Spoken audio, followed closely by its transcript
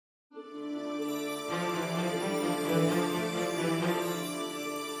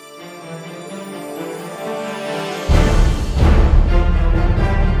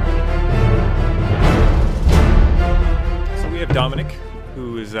Dominic,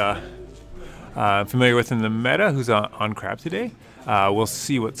 who is familiar with in the meta, who's on Crab today. We'll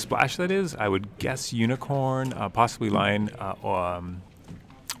see what splash that is. I would guess Unicorn, possibly Lion,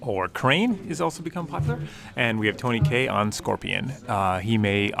 or Crane has also become popular. And we have Tony K on Scorpion. He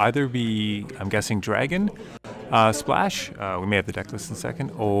may either be, I'm guessing, Dragon Splash, we may have the deck list in a second,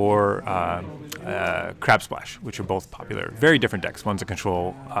 or Crab Splash, which are both popular. Very different decks. One's a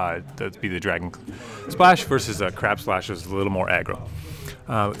control, that'd be the Dragon Splash, versus a Crab Splash, which is a little more aggro.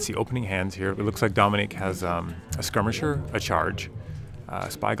 Let's see, opening hands here. It looks like Dominic has a Skirmisher, a Charge,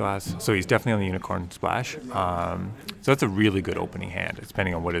 Spyglass, so he's definitely on the Unicorn Splash. So that's a really good opening hand,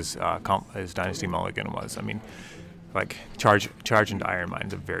 depending on what his Dynasty Mulligan was. I mean, like Charge into Iron Mine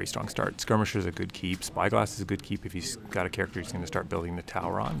is a very strong start. Skirmisher is a good keep. Spyglass is a good keep if he's got a character he's going to start building the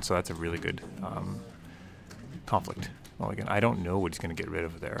tower on. So that's a really good conflict mulligan. I don't know what he's going to get rid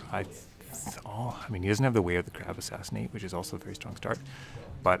of there. I mean, he doesn't have the Way of the Crab Assassinate, which is also a very strong start.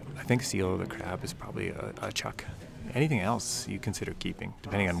 But I think Seal of the Crab is probably a chuck. Anything else you consider keeping,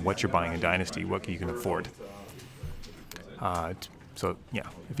 depending on what you're buying in Dynasty, what you can afford. So yeah,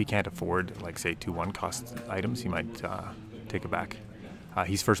 if he can't afford, like say 2/1 cost items, he might take it back.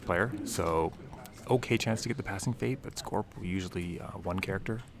 He's first player, so okay chance to get the passing fate, but Scorp will usually one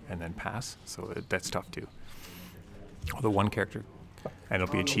character and then pass, so that's tough too. Although one character, and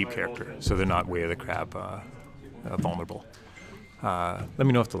it'll be a cheap character, so they're not Way of the Crab vulnerable. Let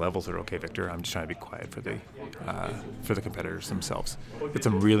me know if the levels are okay, Victor. I'm just trying to be quiet for the competitors themselves. Get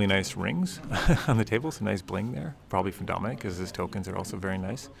some really nice rings on the table, some nice bling there, probably from Dominic, because his tokens are also very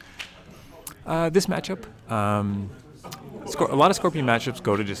nice. This matchup, a lot of Scorpion matchups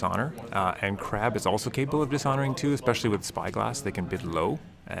go to Dishonor, and Crab is also capable of dishonoring too, especially with Spyglass. They can bid low,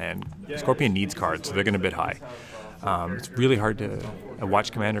 and Scorpion needs cards, so they're going to bid high. It's really hard to... A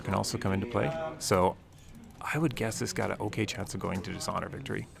Watch Commander can also come into play, so I would guess this got an okay chance of going to Dishonor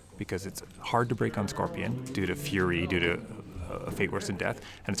victory, because it's hard to break on Scorpion due to Fury, due to Fate Worse Than Death,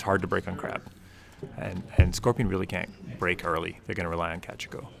 and it's hard to break on Crab. And Scorpion really can't break early. They're going to rely on Catch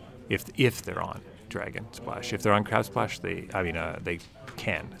and Go if they're on Dragon Splash. If they're on Crab Splash, they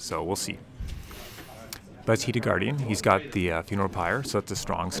can. So we'll see. But it's Heated Guardian. He's got the Funeral Pyre, so that's a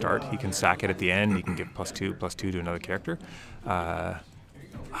strong start. He can sack it at the end. He can give +2/+2 to another character.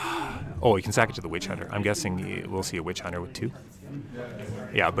 Oh, he can sack it to the Witch Hunter. I'm guessing we'll see a Witch Hunter with 2.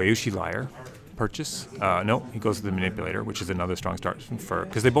 Yeah, Bayushi Liar. Purchase. No, he goes to the Manipulator, which is another strong start for,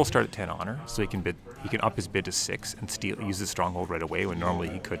 because they both start at 10 honor, so he can up his bid to 6 and use his Stronghold right away when normally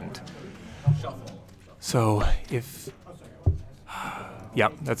he couldn't. So if yeah,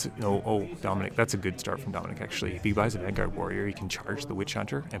 Dominic, that's a good start from Dominic actually. If he buys a Vanguard Warrior, he can charge the Witch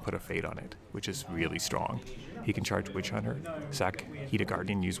Hunter and put a Fate on it, which is really strong. He can charge Witch Hunter, sack Heated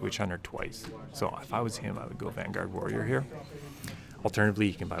Guardian, use Witch Hunter twice. So if I was him, I would go Vanguard Warrior here. Alternatively,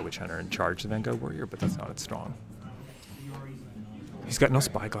 he can buy Witch Hunter and charge the Vanguard Warrior, but that's not as strong. He's got no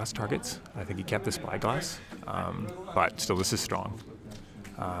Spyglass targets. I think he kept the Spyglass, but still this is strong.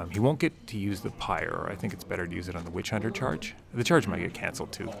 He won't get to use the Pyre. I think it's better to use it on the Witch Hunter charge. The charge might get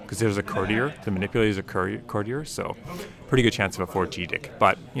cancelled too, because there's a Courtier. The Manipulator is a Courtier, so pretty good chance of a 4 G-Dick.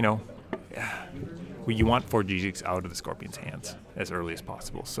 But, you know, you want 4 G-Dicks out of the Scorpion's hands as early as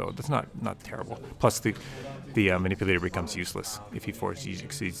possible, so that's not terrible. Plus, the Manipulator becomes useless if he 4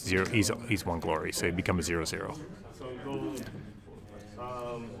 G-Dicks. He's 1 glory, so he becomes a 0/0.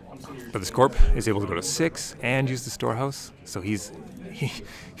 But the Scorp is able to go to 6 and use the Storehouse, so he's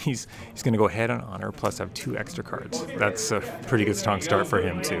going to go ahead on Honor, plus have 2 extra cards. That's a pretty good strong start for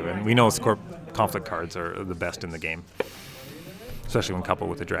him too, and we know Scorp conflict cards are the best in the game, especially when coupled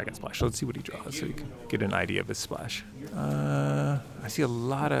with the Dragon Splash. So let's see what he draws so you can get an idea of his splash. I see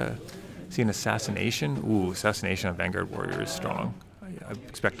an Assassination. Ooh, Assassination on Vanguard Warrior is strong. I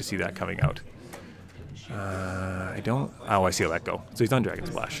expect to see that coming out. I see a Let Go. So he's on Dragon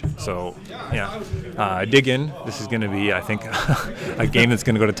Splash. So, yeah. Dig in. This is going to be, I think, a game that's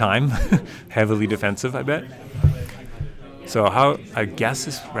going to go to time. Heavily defensive, I bet. So how I guess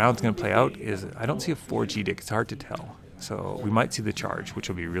this round's going to play out is, I don't see a 4 G-Dick. It's hard to tell. So we might see the charge, which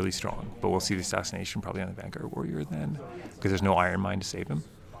will be really strong. But we'll see the Assassination probably on the Vanguard Warrior then, because there's no Iron Mine to save him.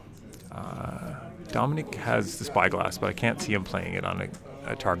 Dominic has the Spyglass, but I can't see him playing it on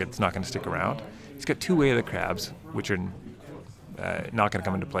a target that's not going to stick around. He's got 2 Way of the Crabs, which are not going to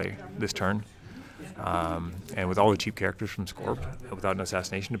come into play this turn. And with all the cheap characters from Scorp, without an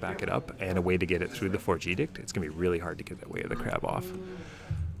Assassination to back it up, and a way to get it through the 4 G-Dict, it's going to be really hard to get that Way of the Crab off.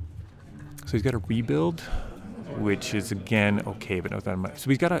 So he's got a Rebuild, which is again okay, but not that much.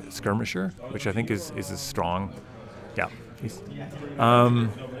 So he's got a Skirmisher, which I think is a strong, yeah.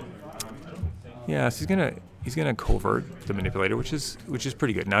 So he's gonna he's gonna covert the manipulator, which is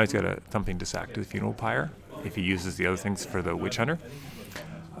pretty good. Now he's got something to sack to the funeral pyre if he uses the other things for the witch hunter,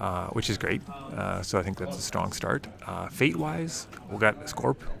 which is great. So I think that's a strong start. Fate-wise, we got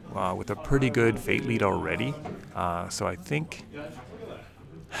Scorp with a pretty good fate lead already. So I think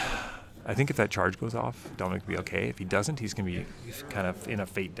if that charge goes off, Dominic will be okay. If he doesn't, he's gonna be kind of in a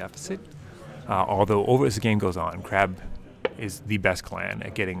fate deficit. Although as the game goes on, Crab is the best clan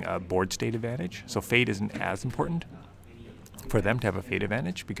at getting a board state advantage. So fate isn't as important for them to have a fate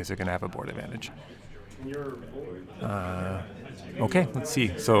advantage because they're going to have a board advantage. Okay, let's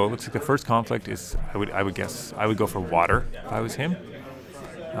see. So it looks like the first conflict is, I would guess, I would go for water if I was him.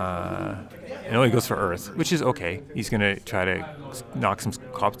 And only goes for earth, which is okay. He's going to try to knock some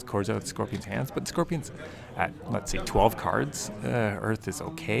chords out of the Scorpion's hands, but the Scorpion's at, let's say, 12 cards. Earth is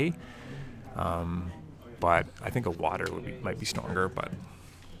okay. But I think a water might be stronger, but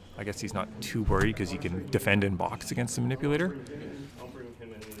I guess he's not too worried because he can defend and box against the manipulator.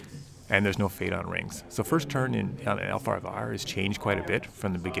 And there's no fate on rings. So first turn on L5R has changed quite a bit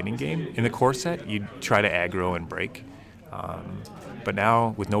from the beginning game. In the core set, you'd try to aggro and break. But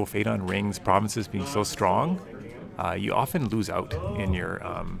now, with no fate on rings, provinces being so strong, you often lose out in your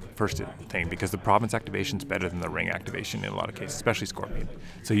first thing because the province activation is better than the ring activation in a lot of cases, especially Scorpion.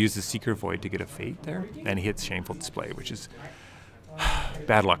 So he uses Secret Void to get a fate there, and he hits Shameful Display, which is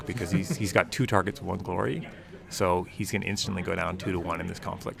bad luck because he's got 2 targets, 1 glory. So he's going to instantly go down 2-1 in this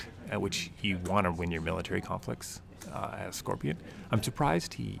conflict, at which you want to win your military conflicts as Scorpion. I'm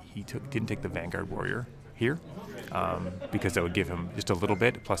surprised he didn't take the Vanguard Warrior here because that would give him just a little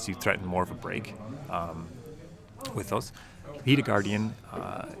bit, plus you threaten more of a break. With those. Heated Guardian,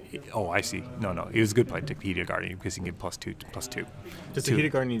 oh, I see. No, it was a good play to take Heated Guardian because he can give +2/+2. Does the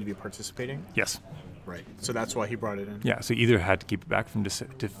Heated Guardian need to be participating? Yes. Right. So that's why he brought it in. Yeah, so either had to keep it back from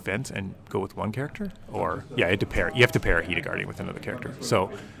defense and go with one character, or, yeah, you have to pair a Heated Guardian with another character.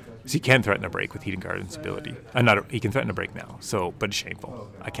 So he can threaten a break with Heated Guardian's ability. He can threaten a break now, but it's Shameful.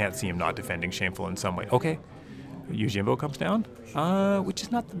 I can't see him not defending Shameful in some way. Okay. Yojimbo comes down, which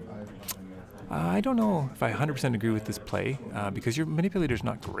is not the... I don't know if I 100% agree with this play because your manipulator's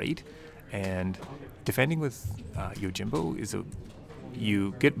not great, and defending with Yojimbo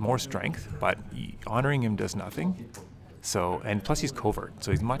you get more strength, but honoring him does nothing. So, and plus he's covert,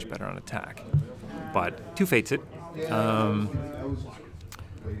 so he's much better on attack. But 2 fates it.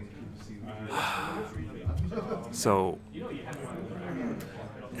 So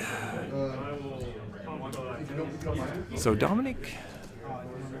Dominic.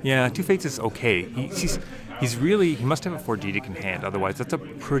 Yeah, 2 fates is okay. He must have a 4 Edict in hand. Otherwise, that's a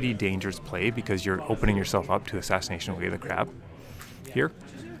pretty dangerous play because you're opening yourself up to Assassination Way of the Crab here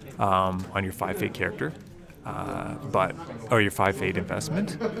on your 5 fate character, or your 5 fate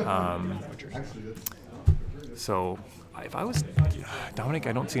investment. So if I was Dominic,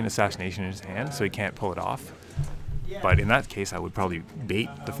 I don't see an assassination in his hand, so he can't pull it off. But in that case, I would probably bait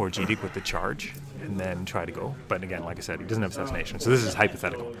the 4 Edict with the charge and then try to go. But again, like I said, he doesn't have assassination, so this is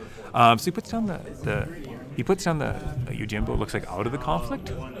hypothetical. So he puts down the Yojimbo, it looks like, out of the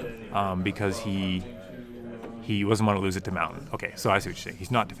conflict because he doesn't want to lose it to Mountain. Okay, so I see what you're saying.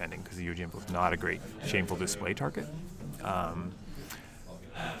 He's not defending because the Yojimbo is not a great Shameful Display target. But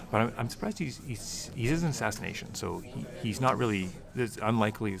I'm surprised he is an assassination, so he's not really. It's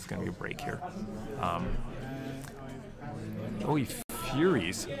unlikely it's going to be a break here. Oh, he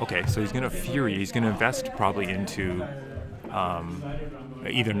Furies. Okay, so he's going to Fury. He's going to invest probably into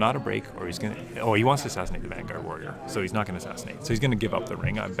either not a break or he's going to... Oh, he wants to assassinate the Vanguard Warrior, so he's not going to assassinate. So he's going to give up the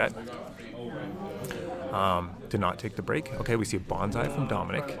ring, I bet, to not take the break. Okay, we see a Bonsai from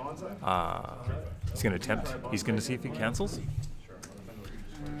Dominic. He's going to attempt. He's going to see if he cancels.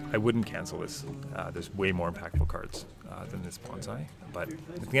 I wouldn't cancel this. There's way more impactful cards than this Bonsai. But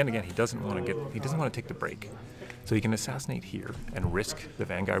at the end, again, he doesn't want to take the break. So he can assassinate here and risk the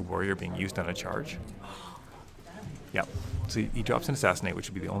Vanguard Warrior being used on a charge. Yep. So he drops an assassinate, which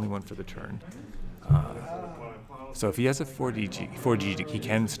would be the only one for the turn. So if he has a 4G, he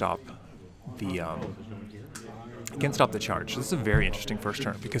can stop the charge. So this is a very interesting first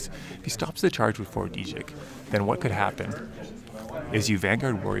turn because if he stops the charge with 4 Digic, then what could happen is you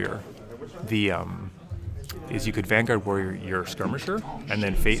Vanguard Warrior you could Vanguard Warrior your Skirmisher and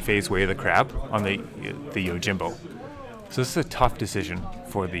then phase Way of the Crab on the Yojimbo. So this is a tough decision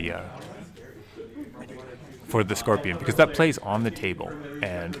for the Scorpion because that play's on the table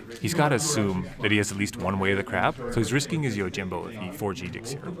and he's got to assume that he has at least one Way of the Crab. So he's risking his Yojimbo if he 4G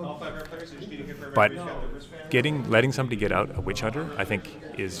dicks here. But letting somebody get out a Witch Hunter, I think,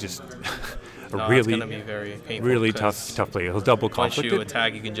 is just a No, really, it's gonna be very painful. really 'cause tough play. He'll double Once conflict you it.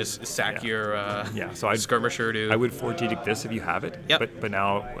 attack, you can just sack your So I'd skirmisher to. I would strategic this if you have it. Yep. But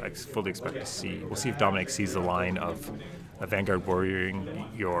now I fully expect to see. We'll see if Dominic sees the line of a Vanguard warrioring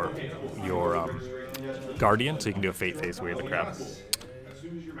your Guardian, so you can do a Fate phase where the crab.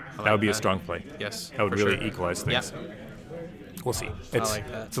 That would be a strong play. Yes. That would for really sure. equalize things. Yeah. We'll see. like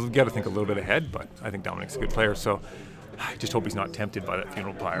that. So we've got to think a little bit ahead, but I think Dominic's a good player. So I just hope he's not tempted by that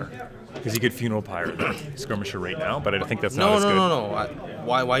Funeral Pyre, because he could Funeral Pyre that Skirmisher right now, but I think that's not as good. No.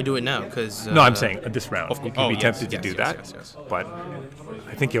 Why do it now? Because No, I'm saying this round. You can be yes, tempted to yes, do yes, that, yes. but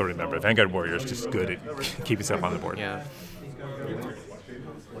I think you'll remember Vanguard Warrior is just good at keeping stuff on the board. Yeah.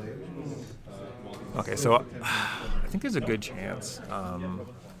 Okay, so I think there's a good chance.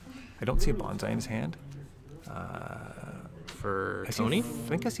 I don't see a Bonsai in his hand. For I Tony?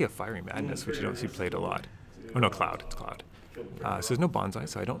 think I see a Fiery Madness, which you don't see played a lot. Oh no, Cloud. It's Cloud. So there's no Bonsai,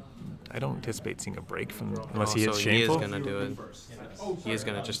 so I don't anticipate seeing a break from unless he hits so Shameful. he is gonna do it. He is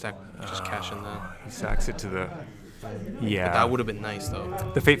gonna just cash in that. He sacks it to the. Yeah. That would have been nice though.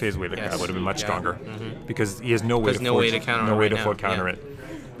 The Fate Phase Wave Yes. would have been much Yeah. stronger because he has no way There's to no way to counter no it way right to now. full counter Yeah. it.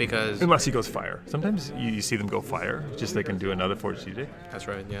 Because Unless he goes fire. Sometimes you see them go fire, just they can do another Forge Edict. that's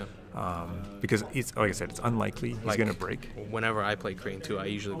right, yeah. Because it's like I said, it's unlikely he's Like, going to break. Whenever I play Crane 2, I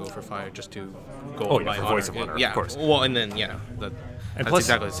usually go for fire just to go Oh, on yeah, my for honor. Voice of Honor, yeah, of course. Well, and then And that's plus,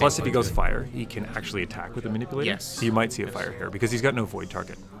 exactly the same plus if he play goes too. fire, he can actually attack with the manipulator. Yes. So you might see a fire here because he's got no void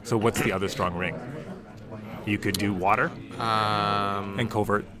target. So what's the other strong ring? You could do water and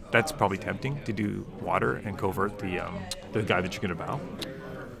covert. That's probably tempting to do water and covert the guy that you're going to bow.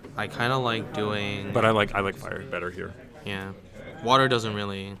 I kind of like doing. But I like fire better here. Yeah, water doesn't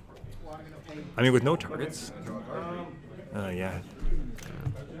really. I mean, with no targets. Yeah.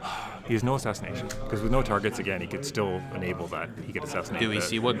 He has no assassination because with no targets, again, he could still enable that. He could assassinate. Do we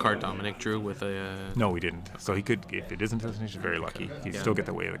see what card Dominic drew with a? No, we didn't. So he could, if it isn't assassination, very lucky. He'd Yeah. still get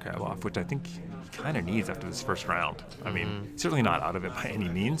the way of the crab off, which I think he kind of needs after this first round. I mean, certainly not out of it by any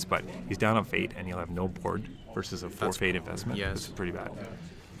means, but he's down on Fate and he'll have no board versus a 4 Fate investment. yes. This is pretty bad.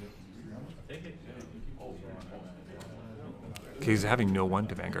 He's having no one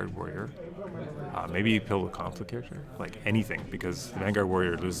to Vanguard Warrior. Maybe you pill a conflict character, like anything, because the Vanguard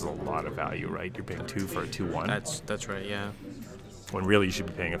Warrior loses a lot of value, right? You're paying 2 for a 2/1. That's right, yeah. When really you should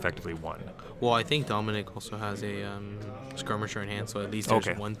be paying effectively 1. Well, I think Dominic also has a skirmisher in hand, so at least there's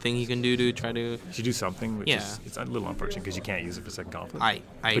Okay. one thing he can do to try to. You should do something, which Yeah. is it's a little unfortunate because you can't use it for second conflict. I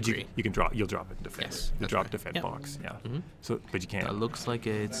but agree. You can drop. You'll drop it in defense. Yes, You'll that's drop right. defense Yeah. box. Yeah. So, but you can't. That looks like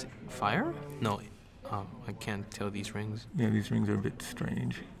it's fire. No, I can't tell these rings. Yeah, these rings are a bit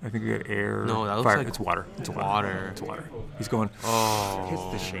strange. I think we got air. No, that looks fire. like It's water. It's water. water. It's water. He's going. Oh.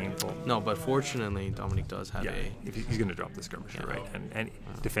 Hits the shameful. No, but fortunately Dominic does have Yeah, a if he's going to drop the skirmisher, Yeah. right? And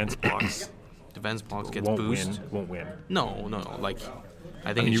defense blocks defense box gets won't boost. win. Won't win. No. Like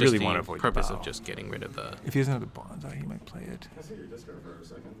I think mean, it's you just really the wanna avoid the purpose bow. of just getting rid of the. If he doesn't have the bonsai, he might play it.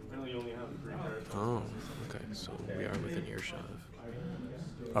 Oh, okay. So we are within earshot of.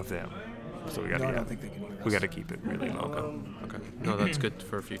 Of them. So we got to. No, I Yeah, don't think they can hear us. we got to keep it really low. Okay. No, that's good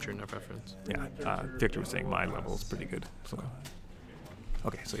for future enough reference. Yeah, Victor was saying my level is pretty good. So,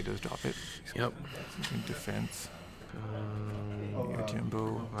 okay, so he does drop it. Yep. He's in defense.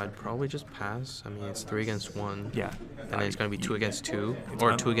 Jimbo. I'd probably just pass. I mean, it's 3 against 1. Yeah. And then it's going to be 2 against 2, It's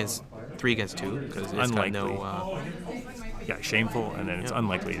or un- 3 against 2, because it's got Unlikely. no. Yeah, shameful, and then it's Yep.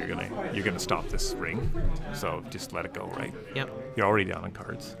 unlikely you're gonna stop this ring. So just let it go, right? Yep. You're already down on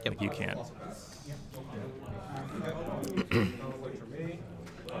cards. Yep. Like you can't.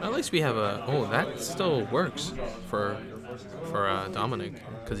 At least we have a. Oh, that still works for Dominic,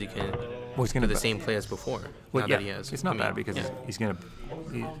 because he can Well, he's do gonna the ba- same play as before. Well, now yeah, that he has. it's not I bad mean, because yeah. he's gonna.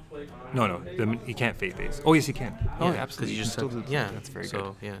 No, he can't fate base. Oh yes, he can. Oh, Yeah, yeah, 'cause absolutely. you He just can said- still do- yeah, that's very so,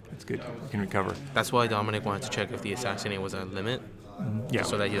 good. yeah. That's good. You can recover. That's why Dominic wanted to check if the assassinate was a limit. Yeah.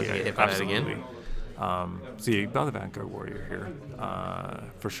 So that he doesn't yeah, get hit by that again. absolutely. So you bow the Vanguard Warrior here,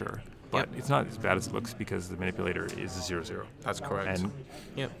 for sure. But Yep. it's not as bad as it looks because the manipulator is a 0/0. That's correct. And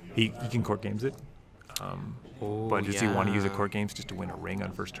Yep. he can court games it. Oh, But does he want to use a yeah. court games just to win a ring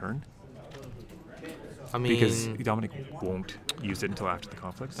on first turn? I mean, Because Dominic won't use it until after the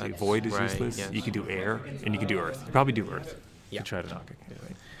conflict. So That's Void is right, useless. yes. You can do air, and you can do Earth. You probably do Earth Yeah. to try to knock it.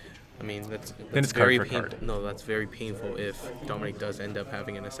 Right? I mean, that's it's card very for painful. card. No, that's very painful if Dominic does end up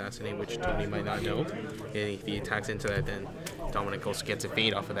having an assassinate, which Tony might not know. And if he attacks into that, then Dominic also gets a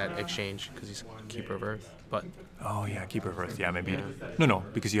fade off of that exchange because he's Keeper of Earth. But Oh yeah, Keeper of Earth. Yeah, maybe. Yeah. No,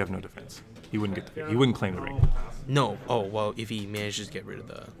 because you have no defense. He wouldn't get. He wouldn't claim the ring. no, oh well, if he manages to get rid of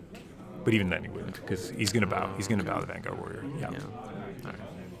the, But even then, he wouldn't because he's gonna bow. He's gonna bow the Vanguard Warrior. Yeah. yeah, all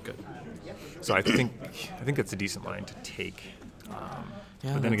right, good. So I think that's a decent line to take.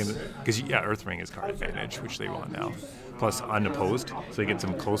 Yeah, But then again, because Earth Ring is card advantage, which they want now, plus unopposed, so it gets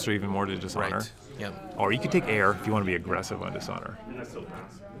them closer even more to Dishonor. Right. Yep. Or you could take Air if you want to be aggressive on Dishonor,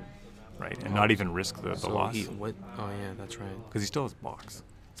 right, and not even risk the So loss. oh yeah, that's right. Because he still has box.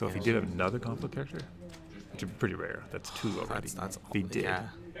 So if he did have another conflict character, which is pretty rare, that's 2 already. That's if he did, yeah.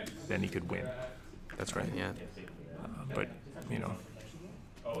 then he could win. That's right. Yeah. But you know.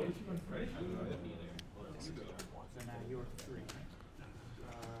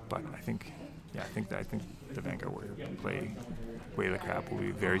 But I think the Vanguard Warrior play Way of the Crap will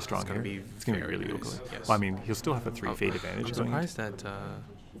be very strong here. It's going to be really nice. ugly. Yes. Well, I mean, he'll still have a 3 fade advantage. I'm going surprised that.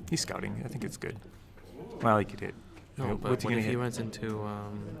 he's scouting. I think it's good. Well, he could hit. No, You know, but what's he what gonna if he hit? runs into?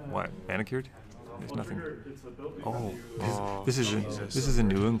 What? Manicured? There's nothing. Oh, Oh, this Jesus. is a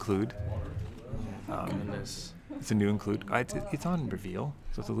new include. Goodness. It's a new include. It's on reveal,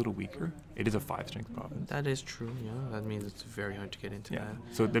 so it's a little weaker. It is a 5 strength province. That is true. Yeah, that means it's very hard to get into Yeah.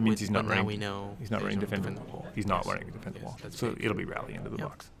 that. So that means he's not But running. now we know He's not there's running no defend the defend wall. He's not Yes. running defend the Yes, wall. that's So big. it'll be rally into the Yep.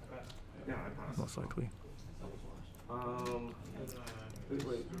 box, most likely.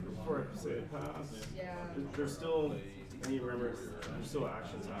 Wait, before I say it pass, there's still, and you remember, there's still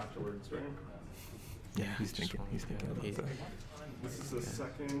actions afterwards, right? Yeah, he's just thinking. won't- He's thinking yeah, about he's- that. This is the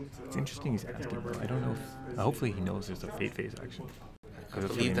second. It's interesting he's I can't asking. remember. I don't know. Hopefully he knows there's a fate phase action. I Because that's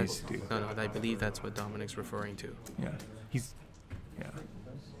what he believe needs that's to do. no. I believe that's what Dominic's referring to. Yeah, he's. Yeah.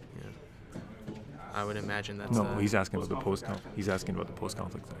 Yeah. I would imagine that's. No, he's asking about the post. He's asking about the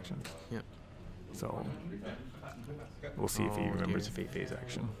post-conflict action. Yeah. So we'll see if he Oh, remembers the dear. fate phase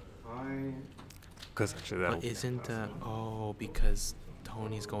action. I Because actually that'll. But isn't because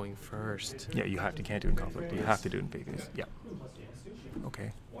Tony's going first. Yeah, you can't do it in conflict. You have to do it in fate phase. Yeah.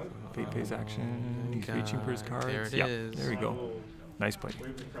 Okay. Fate phase action. He's reaching for his cards. There it yeah. is. There we go. Nice play.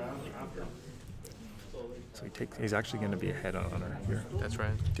 So he's actually going to be ahead on honor here. That's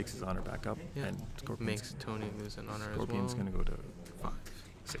right. Takes his honor back up, Yeah. and Makes Tony lose an honor Scorpion's as well. going to go to 5.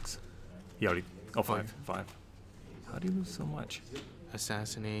 6. He already. Oh, 5. 5. How do you lose so much?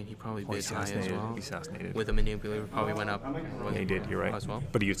 Assassinate. He probably Oh, bid high as assassinated. well. He assassinated. With a manipulator, probably went up. Yeah, he did. You're right. As well.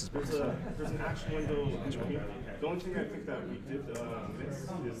 But he used his box. there's an action window. The only thing I think that we did miss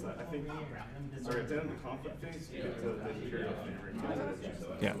is that I think, sorry, at the end of the conflict phase, you get the Imperial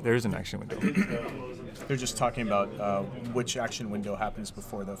favor. Yeah, there is an action window. They're just talking about which action window happens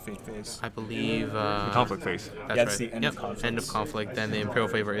before the fate phase. I believe. The conflict phase. That's That's right. the end of conflict. End of conflict. Then the Imperial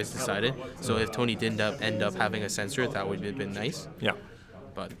favor is decided. So if Tony did end up having a censor, that would have been nice. Yeah.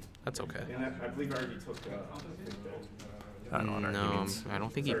 But that's okay. And I believe I already took Not honor. He No, means I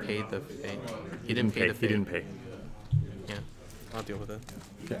don't think he paid the fee. He didn't pay the fee. He didn't pay. Yeah, I'll deal with it.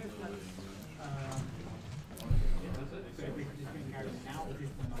 Okay.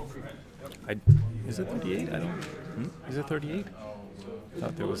 Is it 38? I don't. Is it 38?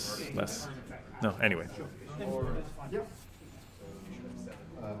 Thought there was less. No. Anyway.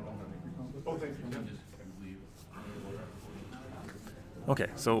 Okay,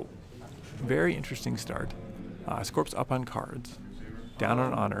 so very interesting start. Scorp's up on cards, down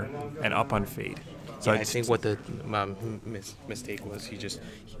on honor, and up on fate. So I think what the mistake was,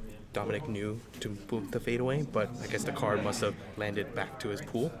 Dominic knew to move the fade away, but I guess the card must have landed back to his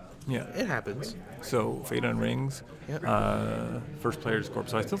pool. Yeah. It happens. So fate on rings. Yep. First player to Scorp.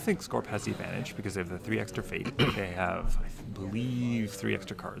 So I still think Scorp has the advantage because they have the 3 extra fate. They have, I believe, 3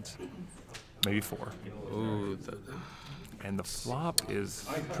 extra cards, maybe 4. Ooh, And the flop is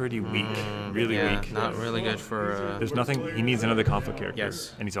pretty weak, really yeah, weak. not really good for. There's nothing. He needs another conflict character.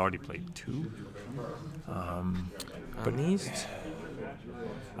 Yes. And he's already played 2. At least.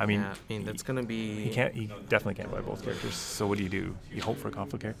 I mean, Yeah, I mean that's gonna be. He definitely can't buy both characters. So what do? You hope for a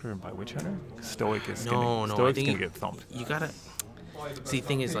conflict character and buy Witch Hunter? Stoic is No, gonna, I Stoic's think gonna get thumped. You gotta. See, the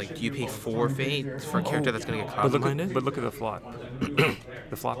thing is, like, do you pay 4 fate for a character that's gonna get But cloud-minded? look at the flop.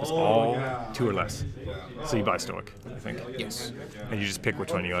 The flop is all 2 or less. So you buy Stoic, I think. Yes. And you just pick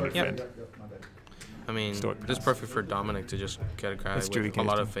which one you want to Yep. defend. I mean, Stoic this is pass. perfect for Dominic to just get a guy That's true, he with a can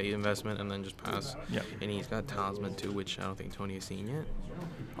lot just of fate investment and then just pass. Yep. And he's got Talisman too, which I don't think Tony has seen yet.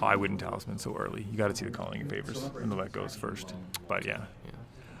 Oh, I wouldn't talisman so early. You got to see the calling in favors and the let goes first. But yeah.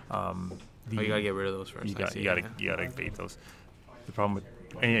 Yeah. You gotta get rid of those first. You I got see, you got to yeah. you got to bait those. The problem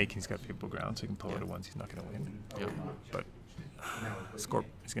with he's got people ground, so he can pull it at once. He's not going to win. Yeah. But Scorp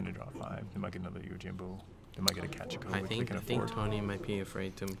is going to draw 5. They might get another Yojimbo. They might get a Kachiko, I which they think can I think afford. Tony might be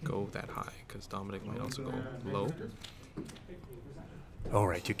afraid to go that high because Dominic might also go low. Oh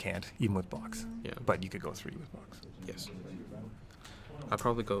right, you can't even with box. Yeah. But you could go 3 with box. Yes. I'd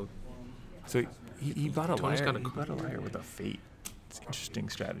probably go. So he bought a Tony's liar. got a He bought a liar with a fate. interesting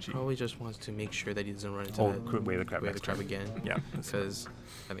strategy. Probably just wants to make sure that he doesn't run into Weigh the crab Weigh the next crab turn. again. Yeah. Because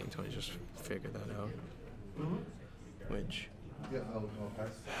I think Tony just figured that out. Which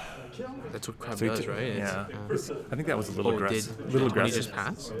that's what crab So he does, took- right? yeah. It's, I think that was a little aggressive. Did Little Tony aggressive. just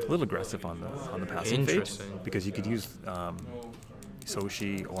pass? A little aggressive on the passing fate, Interesting. because you could use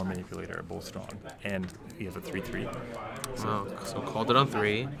Soshi or Manipulator are both strong, and you have a 3/3. So called it on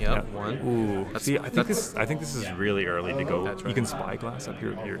 3. Yep, Yeah. 1. Ooh. See, I think this is really early to go. That's right. You can spyglass up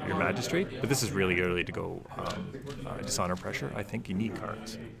your magistrate, but this is really early to go dishonor pressure. I think you need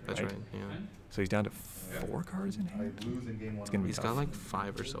cards. That's right. Yeah. So he's down to 4 cards in hand. It's gonna be He's tough. got like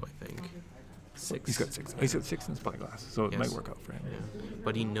 5 or so, I think. 6. He's got 6. He's got 6 in spyglass, so it Yes. might work out for him. Yeah.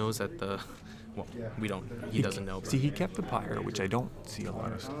 But he knows that we don't. He doesn't know. See, he kept the pyre, which I don't see a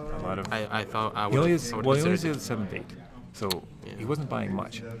lot of. I thought I He only would. has, I would well, he only consider has 7 bait, so Yeah. he wasn't buying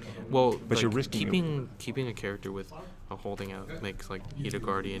much. Well, But like, you're risking keeping a character with a holding out makes like Hita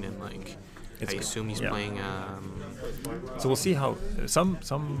Guardian and like It's I good. assume he's Yeah. playing. So we'll see how some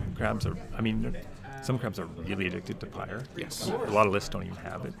crabs are. I mean, some crabs are really addicted to pyre. Yes. A lot of lists don't even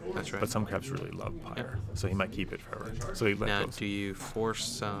have it. That's right. But some crabs really love pyre, so he might keep it forever. So he let Now, goes. do you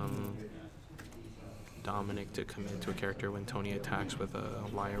force Dominic to commit to a character when Tony attacks with a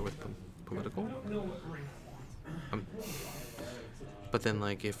liar with political? But then,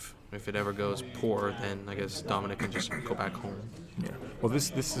 like, if it ever goes poor, then I guess Dominic can just go back home. Yeah. Well,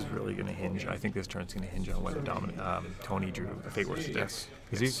 this is really going to hinge. I think this turn's going to hinge on whether Tony drew a fate versus death. Yes.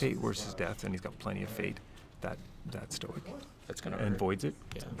 Because if fate versus death, and he's got plenty of fate, that's stoic. That's gonna and hurt. voids it.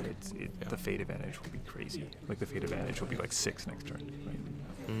 Yeah. Yeah. The fate advantage will be crazy. Like the fate advantage will be like 6 next turn.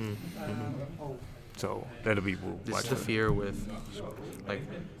 Right? Mm-hmm. So that'll be. We'll This watch is the that. fear with, like,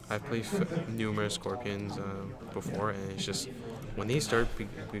 I've played numerous Scorpions before, and it's just when they start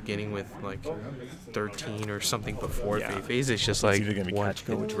beginning with like 13 or something before Yeah. fate phase, it's just It's like either going to be what? catch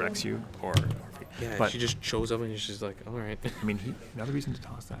go, which wrecks you, or Yeah, but she just shows up and it's just like, all right. I mean, another reason to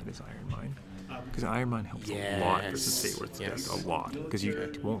toss that is Iron Mine, because Iron Mine helps a lot versus Yes. fate versus Yes. death, a lot, because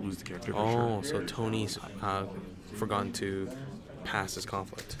you won't lose the character for Oh, sure. so Tony's forgotten to pass his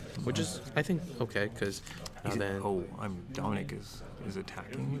conflict, which is, I think, okay, because He's- then. Dominic is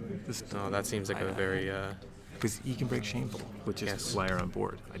attacking this. Oh, that seems like a very. Because he can break Shameful, which is Yes. flyer on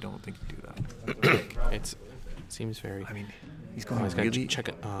board. I don't think you do that. It seems very. I mean, he's going he's to gonna really. check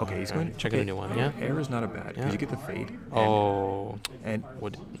it. Okay, he's going to check a new one. Yeah. Air is not a bad, because Yeah. you get the fade. Oh. And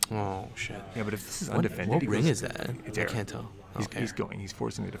What? Oh shit. yeah, but if this is What undefended, ring he goes- is that? It's I air. can't tell. He's, Okay. he's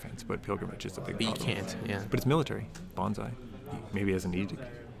forcing the defense, but pilgrimage is a big But you problem. can't. Yeah. But it's military. Bonsai. Maybe as an edict.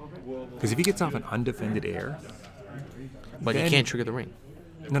 Because if he gets off an undefended air, But you then- can't trigger the ring.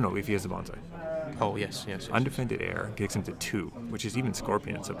 no, if he has a bonsai. Oh yes. Undefended air kicks him to 2, which is even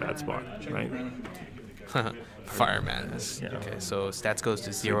Scorpion. It's a bad spot, right? Fire madness. Yeah. Okay, so stats goes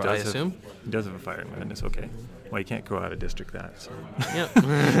to So he 0, I does have- assume. He does have a fire madness, okay. Well, you can't go out of district that, so.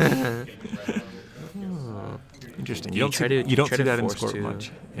 Yep. Interesting. Do You you don't try see, to- you don't try see to that in force Scorp to-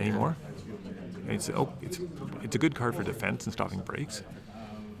 much yeah. anymore. It's a good card for defense and stopping breaks.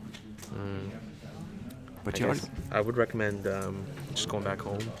 But you already, I would recommend just going back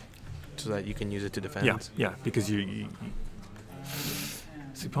home so that you can use it to defend. yeah, because you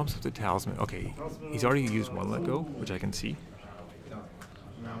so he pumps up the talisman. Okay, he's already used 1 let go, which I can see.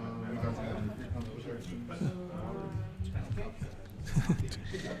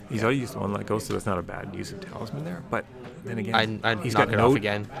 He's already used 1 let go, so that's not a bad use of talisman there. But then again, I'd he's knock got it no. off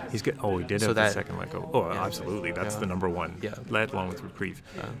again. He's got. Oh, he did So have the that- second let go. Oh, yeah. absolutely. That's Yeah. the number 1. Yeah. Let along with reprieve.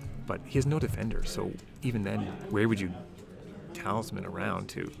 But he has no defender, so even then, where would you talisman around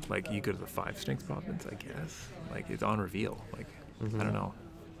to? Like, you go to the 5 strength province, I guess. Like, it's on reveal. Like, I don't know.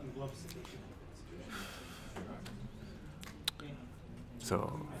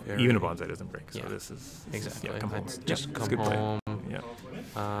 So even a bonsai doesn't break. So Yeah. this is Exactly. Yeah, come home. That's just it's come good play. home.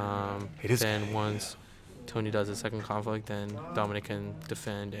 Yeah. It is- Then once Tony does a second conflict, then Dominic can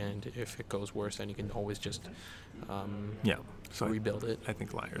defend, and if it goes worse, then you can always just Yeah. So rebuild it. I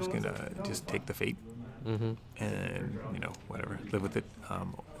think Liar's gonna just take the fate Mm-hmm. and whatever, live with it.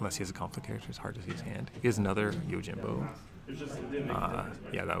 Unless he has a conflict character, it's hard to see his hand. He has another Yojimbo.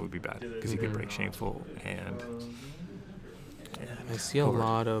 Yeah, that would be bad because he could break Shameful and I see a Forward.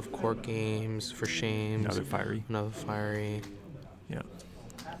 lot of court games for shames. Another fiery. Another fiery. Yeah.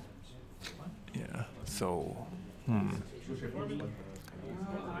 Yeah. So,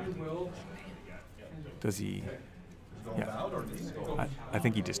 does he? Yeah. I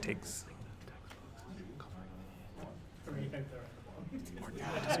think he just takes.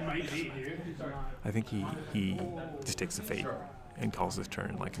 I think he just takes the fate and calls his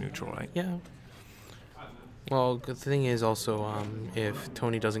turn like neutral, right? Yeah. Well, the thing is also, if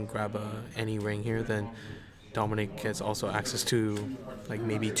Tony doesn't grab any ring here, then Dominic has also access to like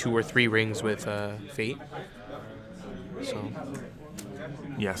maybe 2 or 3 rings with Fate. So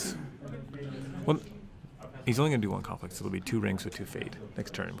Yes. Well, he's only going to do 1 conflict, so there'll be 2 rings with 2 fate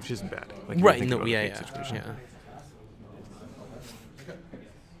next turn, which isn't bad. Like, if you right, think no, about the yeah, fate yeah, situation. yeah.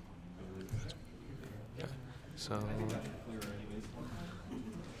 So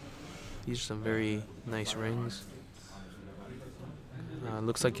these are some very nice rings.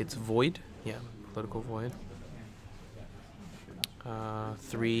 Looks like it's void. Yeah, political void.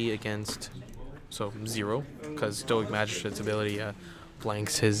 3 against, so 0, because Stoic Magistrate's ability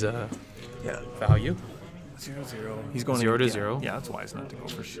blanks his value. 0-0. He's going 0 to yeah, 0. Yeah, that's wise not to go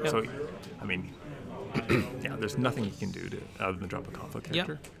for sure. Yep. So, I mean, yeah, there's nothing you can do other than drop a conflict Yep.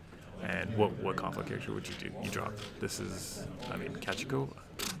 character. And what conflict character would you do? You drop. This is, I mean, Kachiko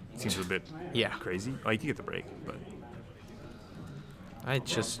seems a bit crazy. Oh, you can get the break, but I'd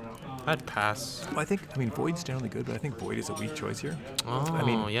pass. well, I mean, Void's generally good, but I think Void is a weak choice here. Oh, I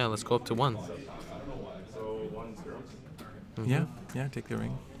mean, yeah, let's go up to 1. yeah, take the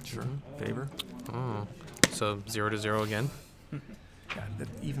ring. Sure. Favor. Oh, so 0 to 0 again. Yeah,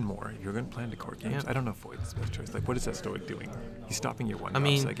 even more. You're going to plan to court games. Yeah. I don't know if Void's the best choice. Like, what is that Stoic doing? He's stopping your 1 I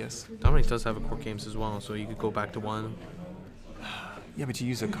mean, I guess. Dominic does have a court games as well, so you could go back to 1. Yeah, but you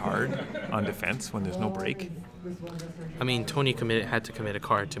use a card on defense when there's no break. I mean, Tony had to commit a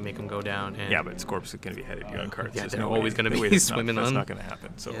card to make him go down. And Yeah, but Scorp's is going to be headed you on cards. Yeah, There's they're no always way- gonna no way be that's swimming That's on. not going to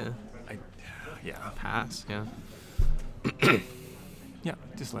happen. So, Yeah. pass. Pass, yeah. Yeah,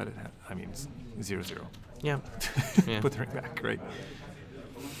 just let it happen. I mean, it's 0-0. Yeah. Yeah. Put the ring back, right?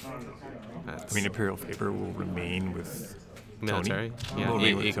 That's I mean, Imperial Favor will remain with military. Tony. Yeah, Will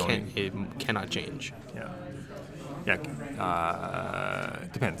remain with Tony. it cannot change. Yeah. Yeah,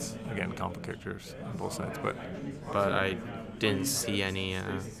 depends. Again, conflict characters on both sides, but But I didn't see any.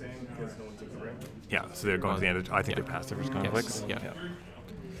 yeah, so they're going to the end of, I think Yeah. they're past their first conflicts. Yeah.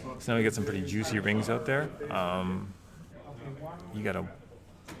 So now we get some pretty juicy rings out there. You got a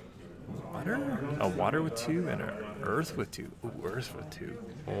water with 2, and a earth with 2. Ooh, earth with 2.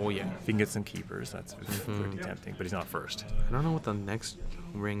 Oh yeah. If you can get some keepers, that's pretty tempting, but he's not first. I don't know what the next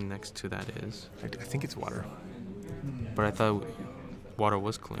ring next to that is, I think it's water. but I thought water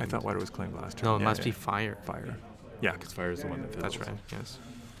was claimed. I thought water was claimed last turn. No, it Yeah, must yeah. be fire. Fire. Yeah, because fire is the one that fiddles. That's right. Yes.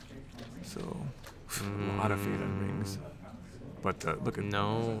 So, a lot of fate on rings. But look at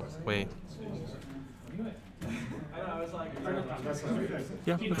No. Wait.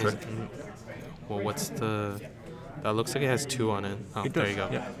 Yeah, that's right. Well, what's the? That looks like it has 2 on it. Oh, It there does, you go.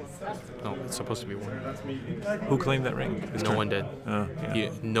 yeah. No, it's supposed to be 1. Who claimed that ring? This No turn? one did. Yeah.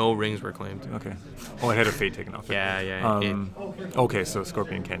 No rings were claimed. Okay. Oh, I had a fate taken off. it. Yeah. Okay, so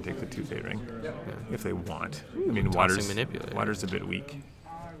Scorpion can take the 2 fate ring if they want. I mean, Toxic Manipulator. Water's a bit weak.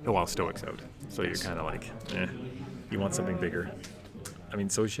 Oh, well, Stoic's out, so you're kind of like, you want something bigger. I mean,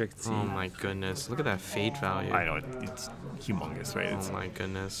 Sochi, I could see. Oh my goodness! Look at that fate value. I know it's humongous, right? It's, Oh my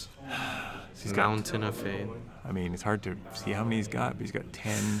goodness! he's got- Mountain of fate. I mean, it's hard to see how many he's got, but he's got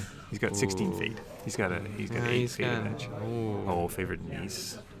 10. He's got 16 Ooh. fate. He's got 8 he's fate got- edge. ooh. Oh, favorite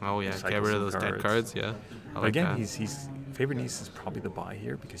niece. Oh yeah, Cycle get rid of some those dead cards. Yeah. I like Again, that. he's favorite niece is probably the buy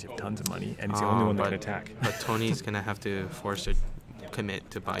here because you have tons of money, and he's the only one that can attack. But Tony's gonna have to force to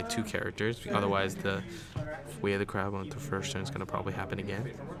commit to buy 2 characters. Otherwise, the way of the crab on the first turn is gonna probably happen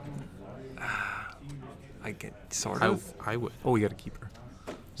again. I get sort of. I would. Oh, we got a keeper.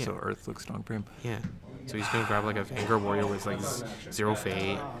 Yeah. So Earth looks strong for him. Yeah. So he's gonna grab like a Vanguard Warrior with like 0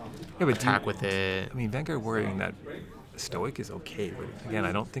 fate. Yeah, but Attack with it. I mean, Vanguard Warrior in that Stoic is okay, but again,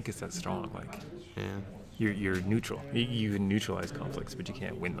 I don't think it's that strong. Like, Yeah. you're neutral. You can neutralize conflicts, but you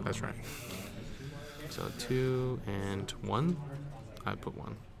can't win them. That's right. So 2 and 1. I'd put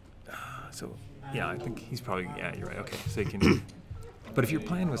 1. So, yeah, I think he's probably, yeah, you're right. Okay, so you can. But if your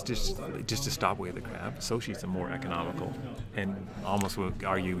plan was just to stop Way of the Crab, Soshi's a more economical and almost would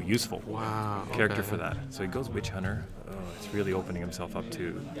argue useful Wow. character okay. for that. So he goes Witch Hunter. Oh, it's really opening himself up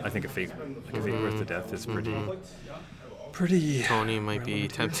to, I think, a fate worth the death is pretty. Tony might be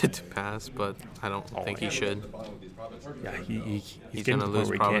tempted to pass, but I don't think he should. Yeah, he's He's getting gonna to the point lose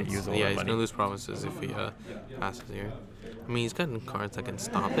where he can't provinces. use all Yeah, that he's money. gonna lose provinces if he passes here. I mean, he's gotten cards that can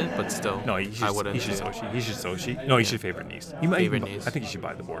stop it, but still, No, I wouldn't. he should Soshi. He should Soshi. No, he should favorite niece. He might Favorite even, niece. I think he should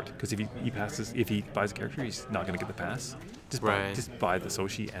buy the board because if he buys a character, he's not going to get the pass. Just Right. buy the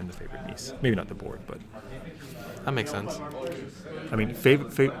Soshi and the favorite niece. Maybe not the board, but That makes sense. I mean,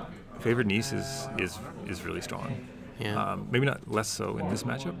 favorite niece is really strong. Yeah. Maybe not less so in this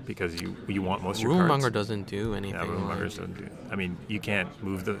matchup because you want most of your Rumor cards. Monger doesn't do anything. Yeah, Rumor Monger doesn't do. I mean, you can't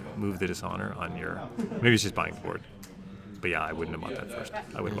move the dishonor on your. Maybe it's just buying the board. But yeah, I wouldn't have bought that first.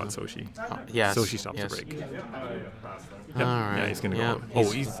 I would have bought Soshi. Yes. Soshi stops yes. the break. All Yeah, right. he's gonna yeah. go.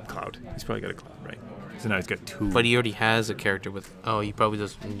 Oh, he's Cloud. He's probably got a Cloud, right? So now he's got 2. But he already has a character with. Oh, he probably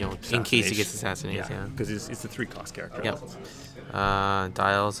does. In case he gets assassinated. Yeah. because it's a 3-cost character. Yep.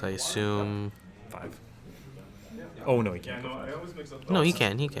 Dials, I assume. 5. Oh no, he can't. I always mix up. No, he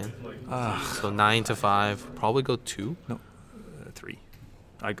can. He can. So 9 to 5. Probably go 2. No, 3.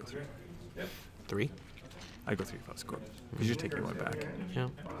 I'd go 3. 3. I'd go 3 if I was Scorp. Because you're taking 1 back. Yeah.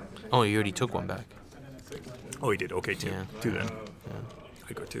 Oh, you already took 1 back. Oh, he did. Okay, 2. Yeah. 2 then.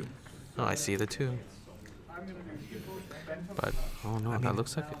 I'd go 2. Oh, I see the 2. But oh no, that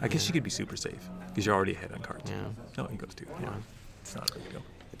looks like. I guess you could be super safe because you're already ahead on cards. Yeah. No, he goes 2. Yeah. It's not a big deal.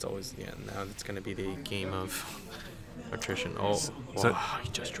 It's always Now it's gonna be the game of attrition. Oh, So- he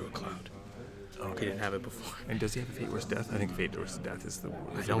just drew a Cloud. Okay. He didn't have it before. And does he have a Fate Worse Death? I think Fate Worse Death is the.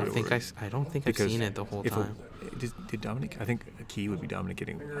 I don't think I don't think I've Because seen it the whole if time. Did Dominic? I think a key would be Dominic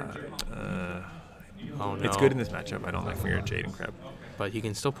getting. Oh no. It's good in this matchup. I don't like Mirror Jade and Crab. But you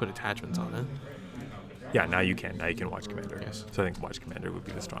can still put attachments on it. Yeah, now you can. Now you can Watch Commander. Yes. So I think Watch Commander would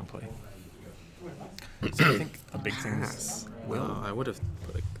be the strong play. So I think a big thing is Well, I would have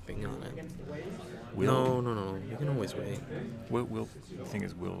put a thing on it. Will. No. You can always wait. Will. The thing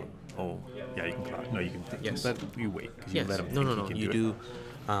is, Will. Oh, yeah, you can Cloud. No, you can. Yes. You wait. 'Cause Yes. You let him No. think he can You do.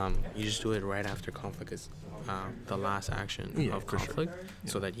 do. You just do it right after conflict. Is the last action Yeah, of for sure. conflict,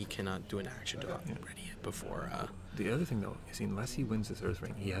 so Yeah. that he cannot do an action to ready it before. The other thing, though, is unless he wins this Earth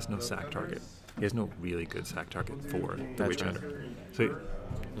Ring, he has no sack target. He has no really good sack target for the That's Witch right. Hunter.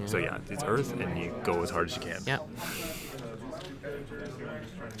 So yeah, it's Earth, and you go as hard as you can. Yeah.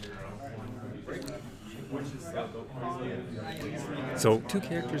 So 2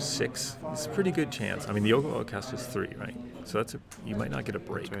 characters, 6. It's a pretty good chance. I mean, the Yoga Outcast is 3, right? So you might not get a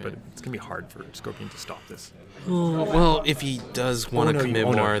break, That's right. but it's gonna be hard for Scorpion to stop this. Well, if he does want to commit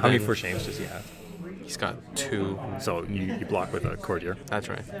more, How many then first shames does he have? he's got 2. So you block with a Courtier. That's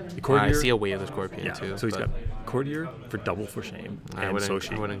right. The Courtier, I see a way of the Scorpion yeah. too. So he's but got Courtier for double for shame I and wouldn't,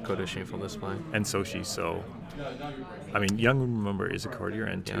 Soshi. I wouldn't go to Shameful Display. And Soshi. So, I mean, Young Remember is a Courtier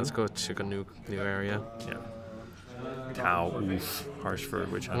and 2. Yeah, let's go check a new area. Yeah. Tau, oof, harsh for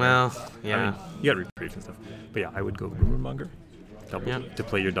Witch Hunter. Well, yeah. I mean, you got reprieves and stuff. But yeah, I would go Rumor Monger, double Yep. to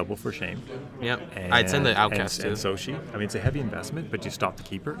play your double for shame. Yep. I'd send the Outcast and too. Soshi. I mean, it's a heavy investment, but you stop the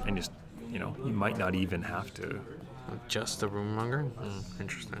keeper and just, you might not even have to. Just the Rumor Monger?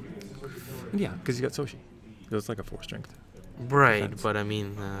 Interesting. Yeah, because you got Soshi. So it's like a 4 strength. Right, Defense. but I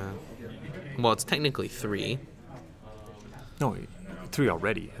mean, well, it's technically 3. No, 3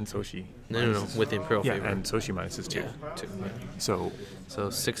 already, and Soshi. No, with Imperial Yeah, Favor. and Soshi minuses 2. Yeah, 2. Yeah. So, So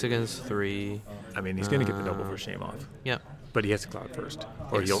 6 against 3. I mean, he's going to get the double for shame off. Yep. But he has to Cloud first,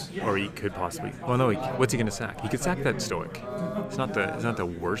 or Yes. he could possibly. Well, no, what's he gonna sack? He could sack that Stoic. It's not the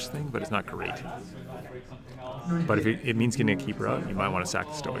worst thing, but it's not great. But if it means getting a keeper out, you might want to sack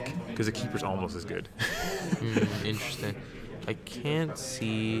the Stoic because the keeper's almost as good. Interesting. I can't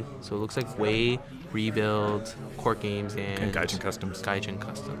see. So it looks like Way, Rebuild, Court Games, and Gaijin Customs, Gaijin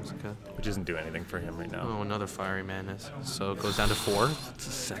Customs. Okay. which doesn't do anything for him right now. Oh, another Fiery Madness. So it goes down to 4. It's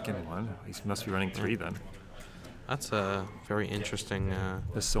the second one. He must be running 3 then. That's a very interesting.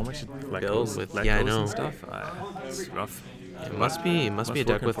 There's so much let Build goes, with- let yeah, I goes know. and stuff. It's rough. It must be a Must deck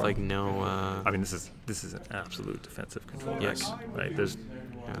work in with farm. like no. I mean, this is an absolute defensive control Yes. deck, right? There's,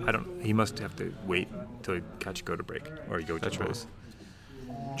 He must have to wait till he catch go to break, or he go to That's right. close.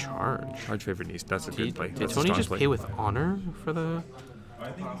 Charge. Charge favorite niece. That's a good Did, play. did That's a Tony strong just play. pay with honor for the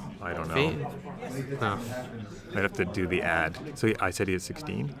I don't know. fate? No. I'd have to do the add. So I said he had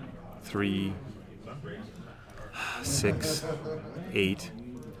 16. 3, 6, 8.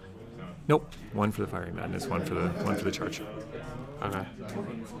 Nope. 1 for the Fiery Madness. 1 for the charge. Okay.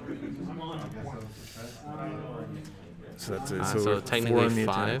 So that's it. So technically 4 in the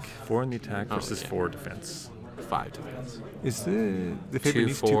 5? attack. 4 in the attack Oh, versus yeah. 4 defense. 5 defense. Is the favorite 2,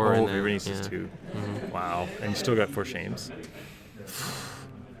 niece 4, 2? and Oh, then- favorite niece is yeah. 2. Wow. And you still got 4 shames.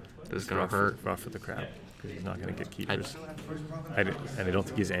 This is gonna rough hurt. rough for the crab because he's not going to get keepers. And I don't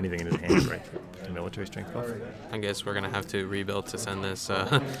think he has anything in his hand, right? The military strength buff. I guess we're gonna have to rebuild to send this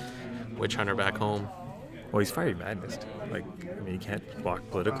Witch Hunter back home. Well, he's Fiery Madness. Like, I mean, he can't block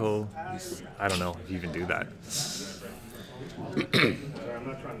political. I don't know if you even do that. I'm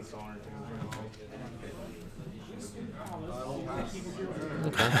not trying to sell anything.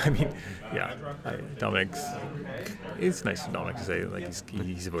 Okay. I mean, yeah, Dominic's. It's nice of Dominic to say like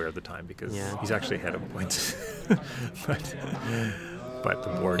he's aware of the time because he's actually ahead of points. but the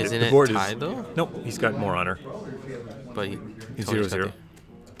board Isn't the it board tied is though? Nope, he's got more honor. But He's Tony's 0-0. got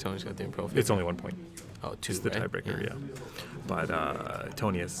Tony's got the imperial favor. It's only 1 point. Oh, two. It's the right? tiebreaker, yeah. But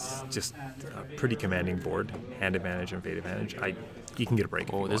Tony is just a pretty commanding board, hand advantage and fate advantage. He can get a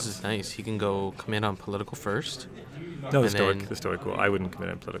break. Oh, this is nice. He can go commit on political first. No, and the stoic will. I wouldn't commit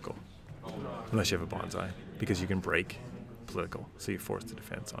on political unless you have a bonsai because you can break political, so you force the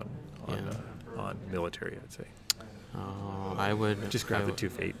defense on military. I'd say. I would Just grab the 2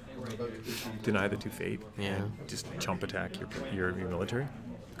 fate, deny the 2 fate, Yeah. and just chump attack your military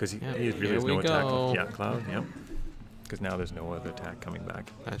because he really Here has no we attack. go. Yeah, cloud. Yeah, because now there's no other attack coming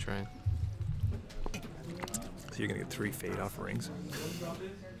back. That's right. So you're gonna get 3 fate off rings.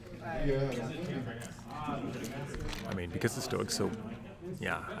 I mean, because the stoic, so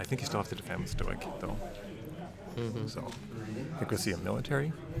yeah, I think you still have to defend with stoic though. So I think we'll see a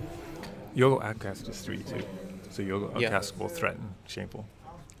military. Yogo outcast is 3 too. So Yogo outcast will threaten shameful.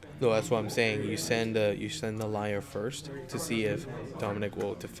 No, that's what I'm saying. You send the liar first to see if Dominic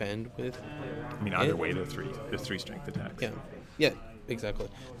will defend with. I mean, either way, there's 3 strength attacks. Yeah, exactly.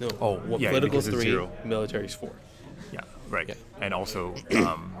 No. Yeah, political's because it's 3, 0. military's 4. Yeah, right. Yeah. And also,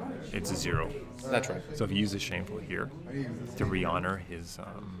 it's a 0. That's right. So if you use a shameful here to re-honor his,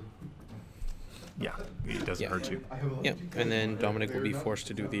 it doesn't hurt you. Yeah, and then Dominic will be forced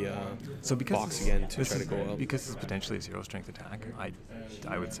to do the So because box again to try to go up. Because it's potentially a 0 strength attack,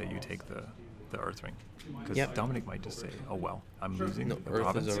 I would say you take the Earth Ring. Because Dominic might just say, oh well, I'm losing the Earth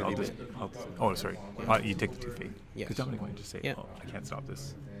province. is already Sorry. You take the 2 fate. Yes. Because Dominic might just say, oh, I can't stop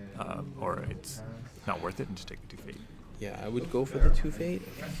this. Or it's not worth it and just take the 2 fate. Yeah, I would go for the 2 fate.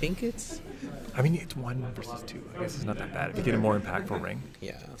 I think it's. I mean, it's 1 versus 2. I guess it's not that bad. If you get a more impactful ring.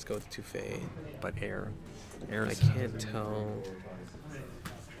 Yeah, let's go with 2 fate. But air I is. can't tell.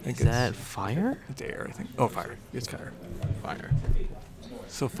 Think Is that fire? It's air, I think. Oh, fire. It's fire. Fire.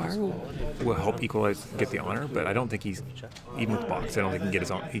 So fire will help equalize, get the honor, but I don't think he's, even with box, I don't think he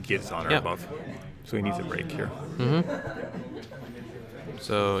can get his honor above. So he needs a break here.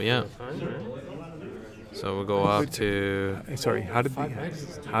 So yeah. So we'll go up to. Sorry, how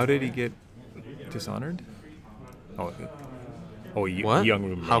did he get dishonored? Oh, What? Young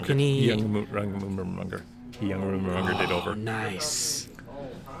Rumormonger. How can he? Young Rumormonger. Young Rumormonger did over. Nice.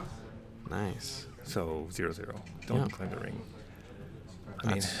 Nice. So 0-0. Don't claim the ring.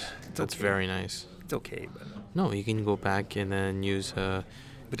 I mean, That's very nice. It's okay, but No, you can go back and then use. but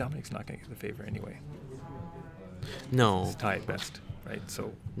Dominic's not going to get the favor anyway. No. It's tie at best, right?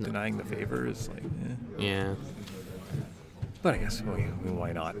 So denying the favor is like, Yeah. But I guess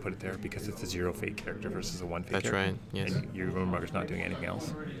why not put it there because it's a 0 fate character versus a 1 fate That's character. right, yes. And your Rumormonger's not doing anything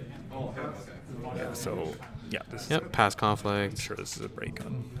else. Yeah. So this. Is Past I'm conflict. sure this is a break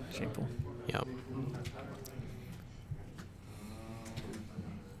on shameful. Yep.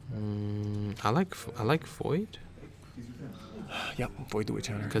 I like void Yep. Void the witch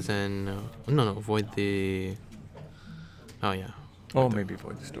hunter. because then void the. Oh yeah. Oh, maybe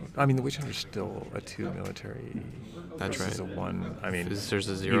void the storm. I mean, the witch hunter's still a 2 military. That's versus right. a 1. I mean, There's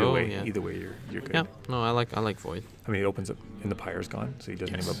a 0. Either way, you're good. Yeah. No, I like void. I mean, it opens up, and the pyre's gone, so he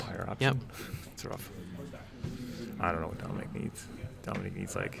doesn't have a pyre option. Yep. It's rough. I don't know what Dominic needs. Dominic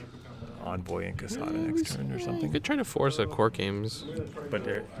needs, like, Envoy and Casada next turn or You something. could try to force a court games. But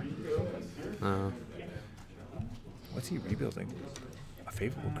Uh, what's he rebuilding? A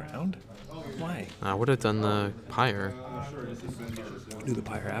favorable ground? Why? I would have done the pyre. Do the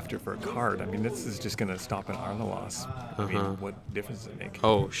pyre after for a card. I mean, this is just going to stop an Arla loss. I mean, what difference does it make?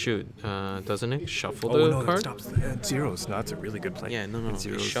 Oh shoot! Doesn't it shuffle Oh, the no, card? it stops the zeros. No, that's a really good play. Yeah, no. It It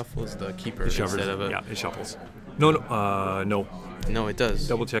zeros. shuffles the keeper It shuffles. instead of a. Yeah, it shuffles. No. No, it does.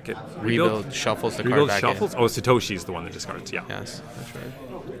 Double check it. Rebuild shuffles the Rebuild card back shuffles? in. Oh, Satoshi's the one that discards. Yeah. Yes, that's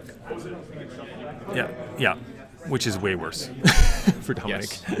right. Yeah. Which is way worse for Dominic.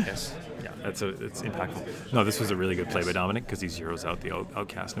 Yes. Yeah, it's impactful. No, this was a really good play by Dominic because he zeroes out the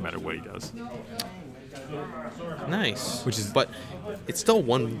outcast no matter what he does. Nice. Which is- but it's still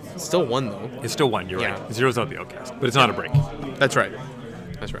one. Still one though. It's still 1, you're Yeah. right. It zeroes out the outcast, but it's not a break, That's right.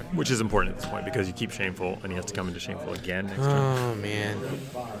 That's right. which is important at this point because you keep shameful and he has to come into shameful again next turn. Oh man.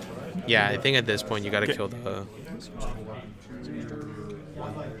 Yeah, I think at this point you gotta Okay. kill the.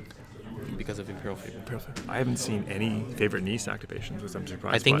 Because of Imperial Favor. I haven't seen any favorite niece activations, which I'm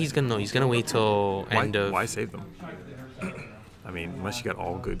surprised I think by. he's gonna wait till Why, end of. why save them? I mean, unless you got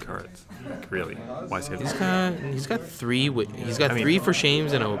all good cards, like, really, why save He's them? got three. He's got I mean- three for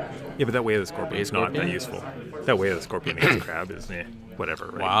shames and a. Yeah, but that way of the Scorpion is not that Scorpion? useful. That way of the Scorpion against Crab is whatever,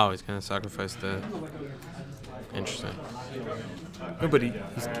 right? Wow, he's gonna sacrifice the. Interesting. No, but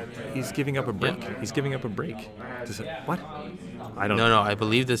he's giving up a break. Yeah. He's giving up a break. What? I don't No, know. no, I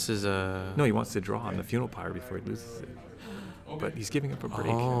believe this is a. No, he wants to draw on the funeral pyre before he loses it. But he's giving up a break.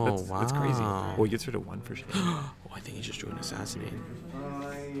 Oh, That's crazy. wow. Well, he gets rid of 1 for shame. Oh, I think he just drew an assassinate.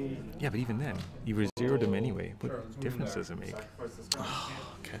 Yeah, but even then, you were zeroed him anyway. What difference does it make?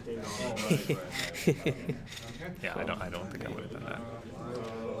 Okay. Yeah, I don't think I would have done that.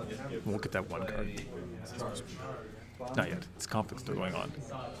 We'll get that 1 card. Not yet. It's conflict still going on.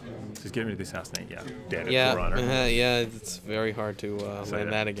 So he's getting rid of the assassinate. Yeah, dead at Yeah, 4 honor. yeah, it's very hard to So, land yeah.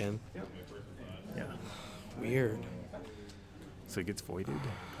 that again. Yeah. Weird. So he gets voided.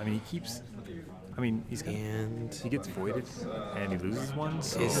 I mean, he keeps. I mean, he And gets voided and he loses 1.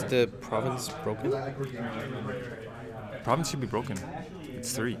 So is the province broken? province should be broken.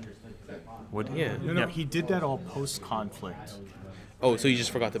 It's 3. Would Yeah. No, he did that all post-conflict. Oh, so you just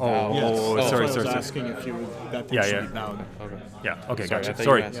forgot the bow. Yes. Oh, That's sorry, why I was sorry. asking if that thing Yeah, should yeah. be bound. Okay. Yeah. Okay. Sorry, I Gotcha. thought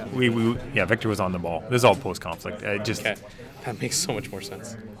Sorry. you were asking. We Victor was on the ball. This is all post conflict. Just. Okay. That makes so much more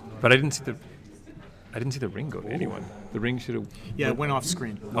sense. But I didn't see the ring go to anyone. The ring should have. Yeah, it went off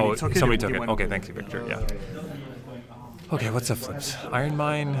screen. When Oh, he took somebody it took it. went- Okay, thanks, Victor. Yeah. Okay, what's the flips? Iron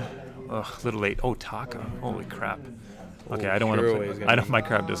Mine. Ugh, a little late. Oh, Taka. Holy crap. Okay, I don't want Hero to. is gonna I don't. be- My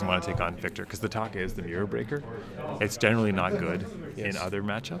crab doesn't want to take on Victor because the Taka is the mirror breaker. It's generally not good Yes. in other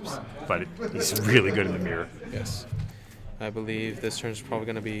matchups, but he's really good in the mirror. Yes. I believe this turn's probably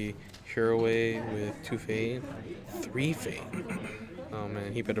going to be Hero Way with 2 Fate, 3 Fate. Oh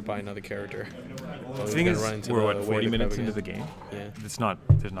man, he better buy another character. The thing is, we're what 40 minutes into the game. Yeah. It's not.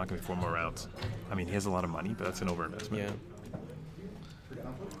 There's not going to be 4 more rounds. I mean, he has a lot of money, but that's an overinvestment. Yeah.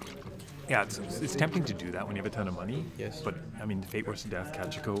 Yeah, it's tempting to do that when you have a ton of money. Yes. But I mean, Fate Worse to Death,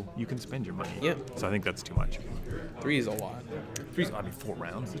 Kachiko, you can spend your money. Yeah. So I think that's too much. 3 is a lot. 4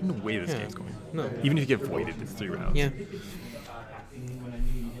 rounds. There's no way this Yeah. game's going. No. Even if you get voided, it's 3 rounds. Yeah.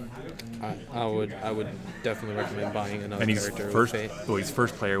 I would definitely recommend buying another And he's character first. with Fate. Well, he's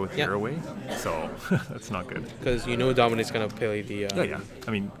first player with Yeah. Hero Way, so that's not good. Because you know Dominic's going to play the... Yeah.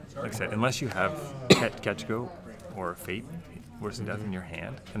 I mean, like I said, unless you have Kachiko or Fate Worse than Death in your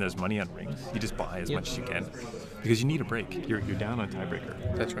hand, and there's money on rings, you just buy as Yeah. much as you can, because you need a break. You're down on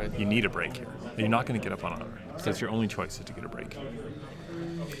tiebreaker. That's right. You need a break here. You're not going to get up on honor. So it's your only choice is to get a break.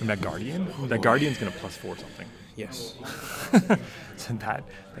 And that Guardian's going to +4 something. Yes. So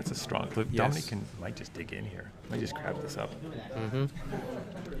that's a strong clip. Yes. Dominic might just dig in here. Might just grab this up. Mm-hmm.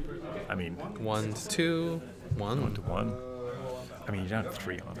 I mean, 1 to 2. 1. 1 to 1. I mean, you're down to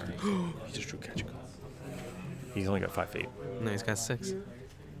 3 honor. He just drew Kachiko. He's only got 5 Fate. No, he's got 6.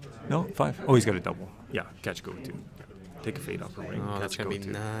 No, 5. Oh, he's got a double. Yeah, Kachiko with 2. Take a Fate off a ring. Oh, that's going to be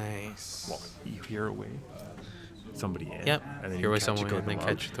Kachiko 2. nice. Well, you hear away. Somebody in. Yep. And then Here you was someone Kachiko and then them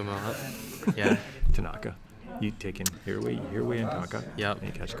catch out. them up. Yeah. Tanaka. You take in Hireway and Tanaka. Yep.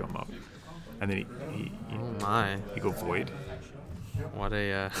 And you Kachiko him up. And then Oh my. you go Void. What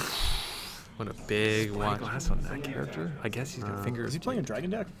a big Black watch. glass on that character. I guess he's got fingers. Is he playing a dragon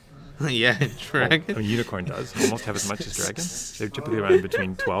deck? Yeah, dragon. I mean, Unicorn does almost have as much as Dragon. They're typically around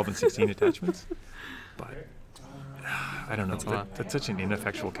between 12 and 16 attachments. But I don't know. That's a lot. That's such an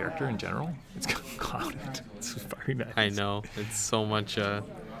ineffectual character in general. It's clouded. It's very nice. I know. It's so much.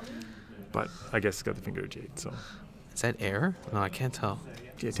 But I guess it's got the finger of Jade. So Is that air? No, I can't tell.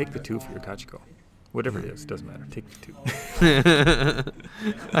 yeah, take the 2 for your Kachiko. Whatever it is, doesn't matter. Take the 2.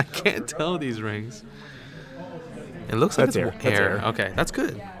 I can't tell these rings. It looks like That's it's air. That's air. Okay, that's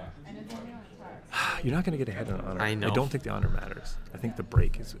good. You're not going to get ahead on honor. I know. I don't think the honor matters. I think the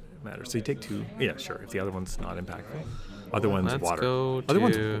break matters. So you take 2. Yeah, sure. If the other one's not impactful. Other one's Let's water. go Other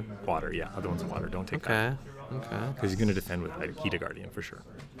one's to- water. Yeah, other one's water. Don't take that. Okay. Because he's going to defend with Hida Guardian for sure.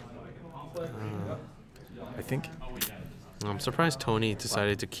 I think. I'm surprised Tony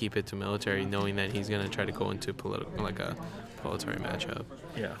decided to keep it to military, knowing that he's gonna try to go into political, like a military matchup.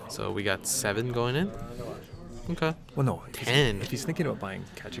 Yeah. So we got 7 going in. Okay. Well, no. 10. If he's thinking about buying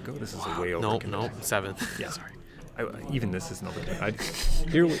Kachiko, this is a way over. Nope. 7. Yeah. Sorry. Even this is no good.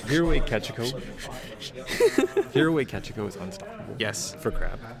 Hireway Kachiko. Hireway Kachiko is unstoppable. Yes. For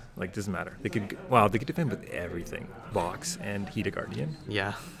Crab. Like, doesn't matter. They could defend with everything. Box and Hida Guardian.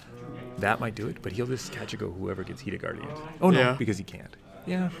 Yeah. That might do it, but he'll just Kachiko whoever gets Hida Guardian. Oh, no, Yeah. because he can't.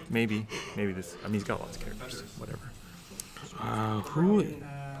 Yeah, maybe. Maybe this. I mean, he's got lots of characters. Whatever. Who?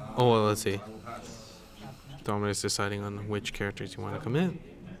 Oh, well, let's see. Dominic's deciding on which characters you want to come in.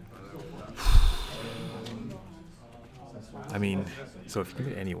 I mean, so if you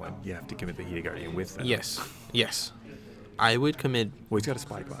commit anyone, you have to commit the Heated Guardian with them. Yes. I would commit. Well, he's got a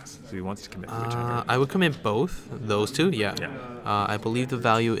spyglass, so he wants to commit the Witch Hunter. I would commit both those two. Yeah. I believe the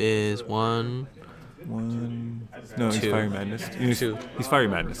value is 1. No, he's two. Fiery Madness. He's Fiery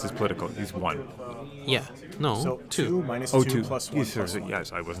Madness. He's political. He's 1. Yeah. No. So 2. 2 minus Oh, 2 2 plus 1 Yes, plus 1.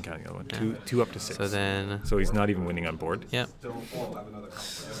 yes, I wasn't counting the other one. 2 up to 6. So then. So he's not even winning on board. Yep.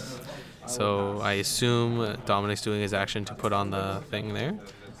 So I assume Dominic's doing his action to put on the thing there.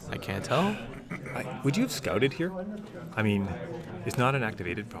 I can't tell. Would you have scouted here? I mean, it's not an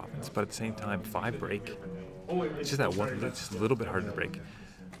activated province, but at the same time, 5 break. It's just that one. It's just a little bit harder to break.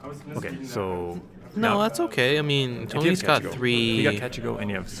 Okay, so. No, now, that's okay. I mean, if you have Tony's got Kachigo, 3. You got Kachigo and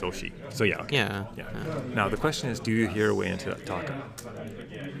you have Soshi. So yeah. Okay. Yeah. Now the question is, do you hear a way into that Taka?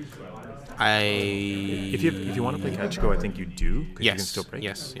 If you want to play Kachigo, I think you do because you can still break.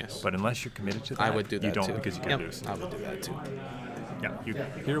 Yes. But unless you're committed to that, I would do that you don't too. because you can lose. I would do that too. Yeah, you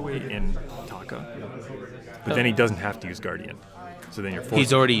hear a way in Taka, but then he doesn't have to use Guardian. So then you're forced.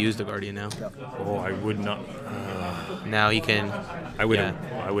 He's already used the Guardian now. Oh, I would not. Now he can. I would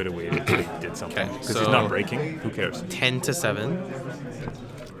have waited until he did something Okay, because so he's not breaking. Who cares? 10 to 7.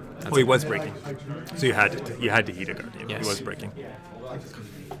 Oh, he was breaking. So you had to heat a Guardian. Yes. He was breaking.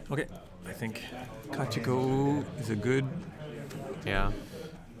 Okay, I think Kachigo is a good Yeah.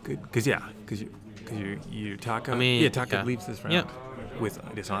 because you Taka. I mean, Taka yeah. leaves this round Yeah. with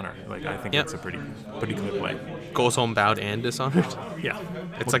Dishonor. Like I think Yep. that's a pretty good play. Goes home bowed and dishonored. Yeah,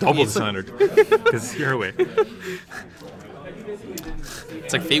 It's well, like- double it's like- Dishonored because you're away.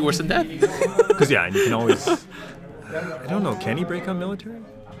 It's like fate worse than death. Because and you can always. I don't know. Can he break on military?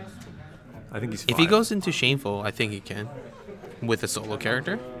 I think he's. If he 5. goes into Shameful, I think he can. With a solo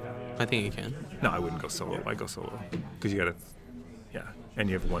character, I think he can. No, I wouldn't go solo. I go solo because you gotta. Yeah, and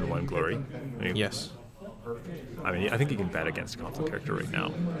you have 1/1 glory. I mean, Yes. I mean, I think you can bet against a console character right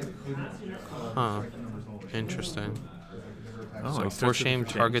now. Huh. Interesting. Oh, So he For starts with Shame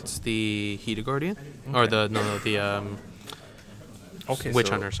James. targets the Heated Guardian? Or the Okay, Witch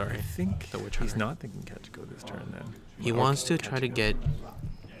so Hunter, sorry. I think The Witch he's Hunter. not thinking Kachigo this turn then. He Or wants to try to Kachigo. get.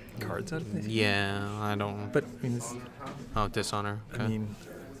 Cards out of this. Yeah, I don't. But I mean, Oh, Dishonor. Okay. I mean,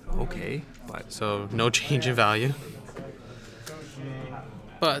 okay, but So no change in value.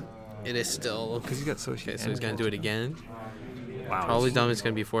 But it is still. because you got Soshi. Okay, so he's gonna do it again. Wow. Probably Dominic's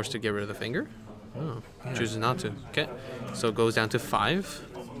gonna be forced to get rid of the finger. Oh, chooses not to. Okay, so it goes down to 5.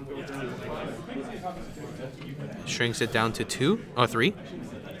 Shrinks it down to 2 or 3.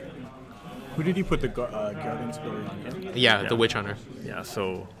 Who did he put the Guardian's Glory on? Yeah, Yeah. the Witch Hunter. Yeah.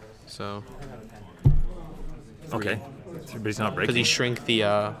 So So okay, but he's not because breaking. he shrink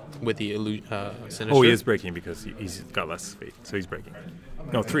the with the Sinister. Oh, he is breaking because he's got less fate, so he's breaking.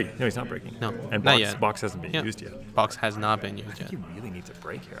 No, 3. No, he's not breaking. No, and not box, yet. box hasn't been Yeah. used yet. Box has not been used yet. He really needs a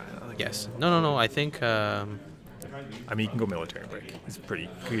break here. I don't think- Yes. No. I think I mean, you can go military break. It's a pretty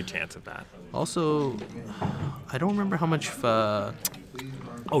good chance of that. also I don't remember how much.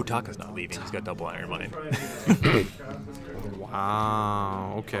 Oh, Taka's not leaving. He's got double Iron Mine.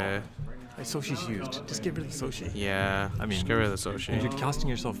 Wow. Okay. Soshi's used. Just get rid of the Soshi. Yeah. I mean, just get rid of the Soshi. You're costing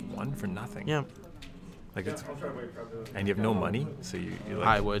yourself 1 for nothing. Yeah. Like it's, and you have no money, so you're like.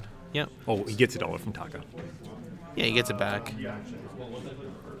 I would. Yep. Oh, he gets $1 from Taka, Yeah, he gets it back.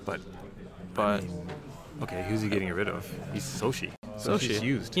 but But okay, who's he getting rid of? He's Soshi. Soshi's Soshi.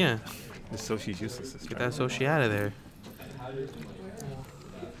 used. Yeah. The Soshi's useless this Get turn. that Soshi out of there.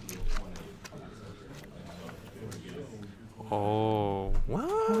 Oh,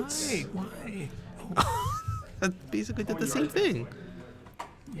 what? Why? That basically did the same thing.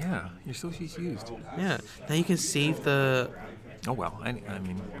 Yeah, your Soshi's used. Yeah. Now you can save the. Oh well, I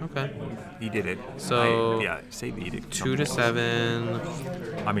mean, Okay. he did it. So, yeah, save the edict. 2 to 7.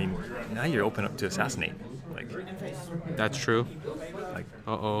 I mean, now you're open up to assassinate. That's true. Like.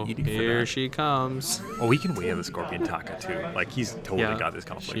 Uh-oh. Eating for Here that. she comes. Oh, he can wave the Scorpion Taka too. Like he's totally Yeah. got this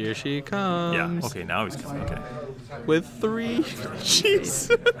conflict. Here she comes. Yeah. Okay, now he's coming. Okay. With 3. Jesus.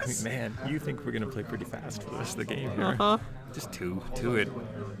 I mean, man, you think we're gonna play pretty fast for the rest of the game here? Uh-huh. Just two it.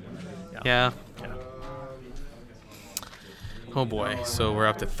 Yeah. Yeah. Oh boy. So we're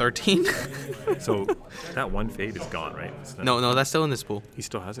up to 13. So that one fade is gone, right? No, that's still in this pool. He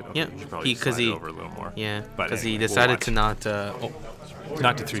still has it. Okay, Yeah, you should probably because slide it he- over a little more. Yeah, But because he anyway, we'll decided watch. to not.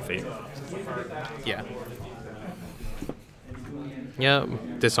 Not to 3 fade. Yeah. Yep.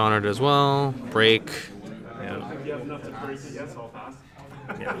 Dishonored as well. Break. Yeah. You have enough to break it, yes, I'll pass.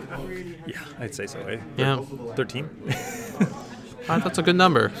 Yeah, I'd say so. Eh? Yeah. 13. That's a good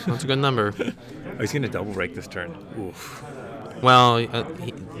number. That's a good number. Oh, he's gonna double break this turn. Oof. Well,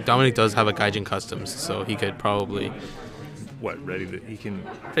 Dominic does have a Gaijin Customs, so he could probably what? Ready to he can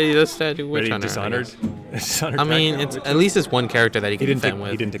Hey, that's that witch ready hunter. dishonored. Dishonored I mean, back? it's at least it's one character that he he can didn't take defend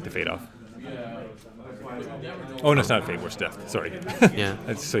with. he didn't take the fate off. Oh no, it's not fate. Worse death. Sorry. Yeah.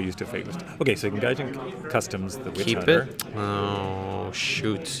 I'm so used to fate. Okay, so you can Gaijin customs the witch Keep hunter. it. Oh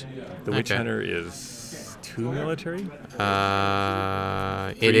shoot. The witch Okay. hunter is 2 military.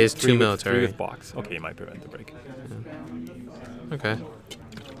 It is 2 3 military. with box. Okay, you might prevent the break. Okay.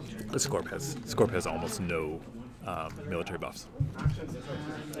 The Scorp has almost no military buffs.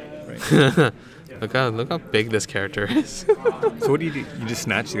 Right. Look how big this character is. So what do? You just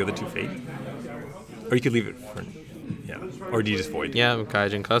snatch the other 2 fate, or you could leave it for, yeah, or do you just void? Yeah,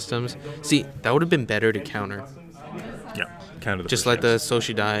 Gaijin Customs. See, that would have been better to counter. Yeah, counter the Just first let the chance.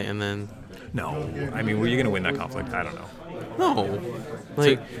 Soshi die and then. No, I mean, were you gonna win that conflict? I don't know. No.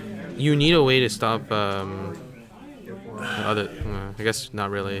 Like, you need a way to stop. Other. I guess not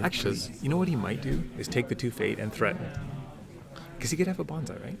really. Actually, 'cause- you know what he might do is take the 2 fate and threaten, because he could have a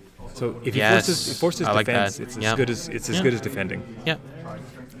bonsai, right? So if Yes, he forces I like defense, that. it's Yeah. as good as Yeah. good as defending. Yeah.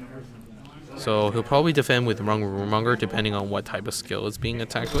 So he'll probably defend with Rummonger depending on what type of skill it's being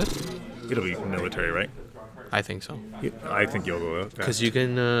attacked with. It'll be military, right? I think so. I think you'll go out. Because you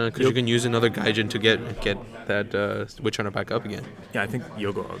can use another Gaijin to get that Witch Hunter back up again. Yeah, I think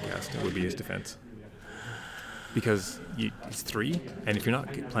Yogo Outcast would be his defense. Because it's 3, and if you're not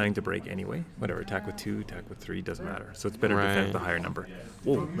planning to break anyway, whatever, attack with 2, attack with 3, doesn't matter. So it's better to defend Right. the higher number.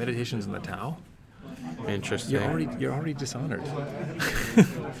 Whoa, meditations in the Tao? Interesting. You're already dishonored.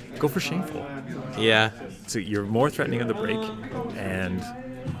 Go for shameful. Yeah. So you're more threatening on the break, and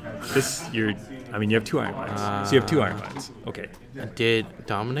you have 2 Iron Mines. So you have 2 Iron Mines. Okay. Did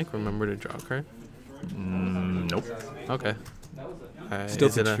Dominic remember to draw a card? Nope. Okay. Still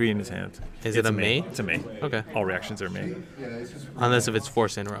is it a a, 3 in his hand. is It's it a May? It's a May. Okay. All reactions are May. Unless if it's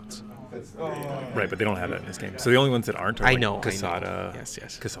force interrupts. Right, but they don't have that in this game. So the only ones that aren't are I like know. Kasada. Yes,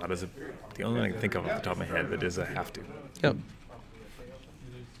 yes. Kasada's the only one I can think of off the top of my head that is a have to. Yep.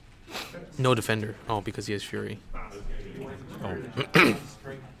 No defender. Oh, because he has Fury. Oh.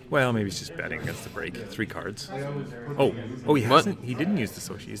 Well, maybe he's just betting against the break. 3 cards. Oh, he What? hasn't. He didn't use the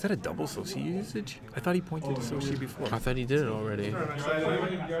Soshi. Is that a double Soshi usage? I thought he pointed to Soshi before. I thought he did it already.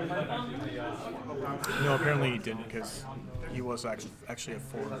 No, apparently he didn't because he was actually at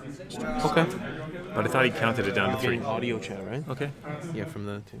 4. Okay. But I thought he counted it down to 3. Audio chat, right? Okay. Yeah, from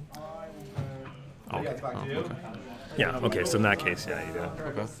the 2. Okay. Oh, okay. Yeah. Okay. So in that case, yeah, you do.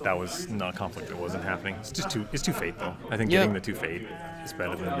 Okay. That was not a conflict that wasn't happening. It's just 2. It's 2 fate though. I think Yeah. getting the 2 fate is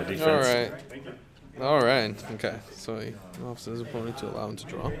better than the defense. All right. Okay. So he offs his opponent to allow him to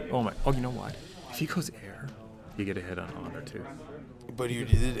draw. Oh my. Oh, you know what? If he goes air, you get a hit on honor too. But you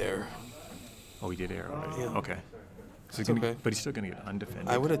did air. Oh, he did air already. Yeah. Okay. So he's It's gonna, okay. But he's still gonna get undefended.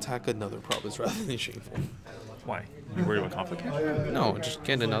 I would attack another province rather than shameful. Why? You worried about conflict? No, just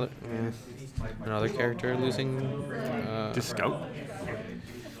get another character losing. Just scout.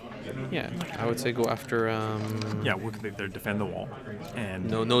 Yeah, I would say go after. Yeah, they defend the wall, and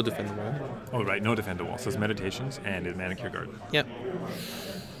No defend the wall. oh right, no defend the wall. So it's meditations and his manicure guard. Yep.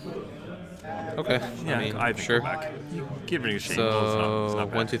 Okay. Yeah, I mean, I think sure. go back. You give it a shame. It's So not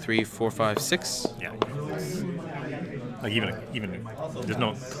bad. 1, 2, 3, 4, 5, 6. Yeah. Like even there's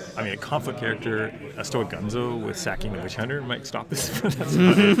no. I mean, a conflict character, a Stoic Gunzo with sacking the Witch Hunter might stop this. That's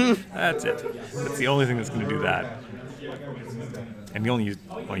about it. That's it. That's the only thing that's going to do that. And we only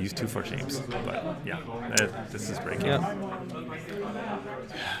use 2 for shames. But yeah, this is breaking. Yep.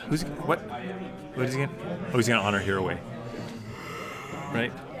 What is he going? Oh, he's going to honor Hero Way.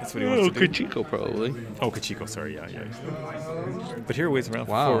 Right. That's what he wants to do. Kachiko probably. Oh, Kachiko. Sorry. Yeah. But Hero Way's around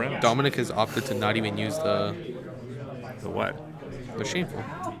for 4 Wow. rounds. Dominic has opted to not even use the what? shameful.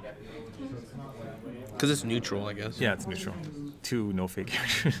 Because it's neutral, I guess. Yeah, it's neutral. 2 no fake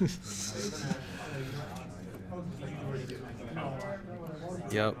characters.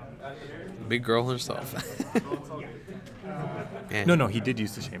 Yep. Big girl herself. Man. No, he did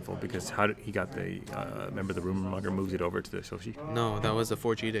use the shameful because he got the remember the rumor monger moves it over to the Shoshi. No, that was the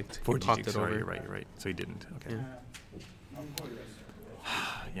Forge Edict. He popped it Sorry, over. you're right. So he didn't. Okay.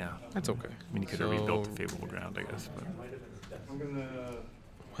 Yeah. That's okay. I mean, he could have rebuilt the favorable ground, I guess. But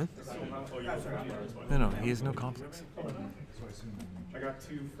What? no, he has no conflicts. I got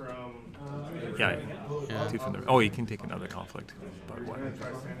 2 from. Yeah. Yeah. 2 from the. Oh, he can take another conflict. But what?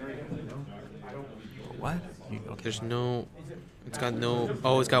 What? Okay. There's no. It's got no.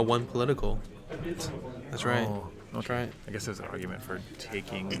 Oh, it's got 1 political. That's right. Oh, That's okay. right. I guess there's an argument for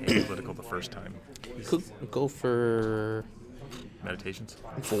taking a political the first time. You could go for Meditations.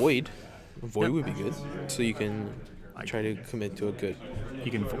 Void. Void Yep. would be good. So you can Try to commit to a good. He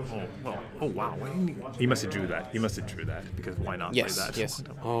can. Oh wow! Why didn't he must have drew that. He must have drew that because why not Yes. play that? Yes.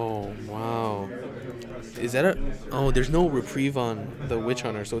 Oh wow. Is that a? Oh, there's no reprieve on the Witch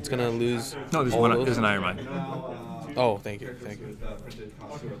Hunter, so it's gonna lose. No, there's all one. those? There's an Iron Mine. Oh, thank you. Thank you.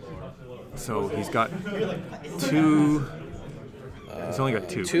 So he's got 2. He's only got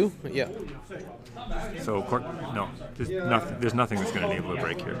 2. 2? Yeah. So no, there's nothing that's going to enable a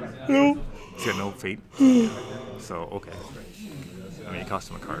break here. No. He's got no fate. So okay. I mean, it cost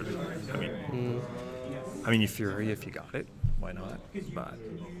him a card. I mean, you Fury if you got it. Why not? But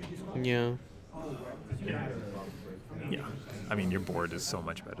Yeah. yeah, I mean, your board is so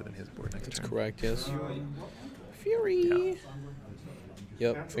much better than his board next That's turn. correct. Yes. Fury.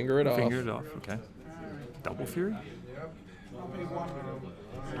 Yeah. Yep. Finger it off. Finger it off. Okay. Double Fury.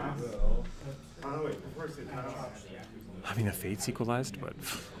 I mean, the fate's equalized, but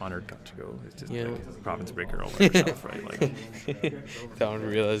honored got to go. It's just like province breaker all by yourself, right? Like, That one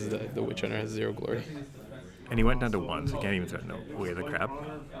realized that the Witch Hunter has 0 glory. and he went down to 1, so he can't even threaten away the crap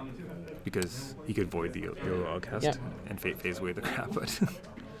because he could void the outcast and fate phase away the crap. But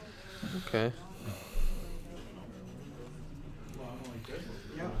Okay.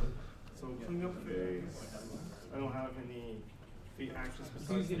 Yeah. So clean up phase. I don't have any fate actions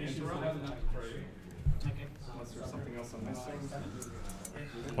besides the interrupt. Unless there's something else I'm missing.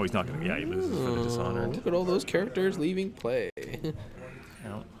 oh, he's not gonna. Yeah, he loses for the dishonored. Look at all those characters leaving play.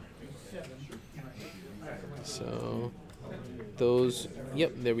 Yeah. So, those.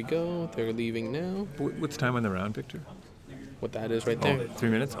 Yep, there we go. They're leaving now. What's time on the round, Victor? What that is right there. 3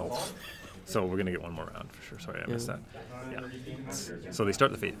 minutes. Oh, so we're gonna get one more round for sure. Sorry, I missed that. Yeah. So they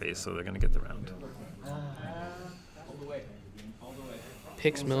start the fate phase, so they're gonna get the round.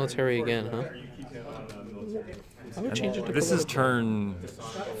 Picks military again, huh? I would change it to This is political. turn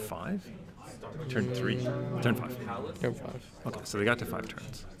 5? Turn 3? Turn 5. Turn 5. Okay, so they got to 5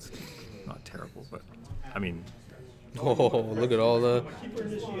 turns. It's not terrible, but I mean, Oh, look at all the.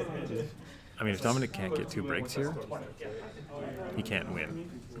 if Dominic can't get 2 breaks here, he can't win.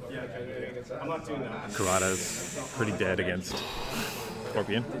 I'm not doing that. Karada's pretty dead against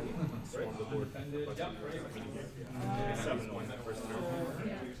Scorpion.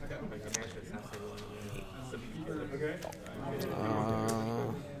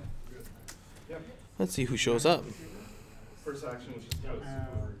 Let's see who shows up. First action is just go.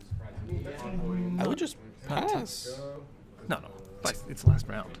 I would just pass. No, but it's the last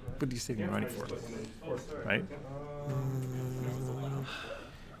round. What do you say you're running for? Right?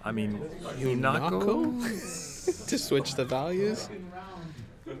 I mean, Unako? To switch the values?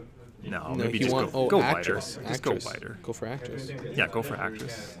 No, No, maybe he just want, go actress. wider. Just go wider. Go for actress. Yeah, go for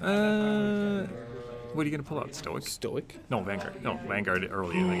actress. What are you gonna pull out? Stoic? Stoic? No, Vanguard. No, Vanguard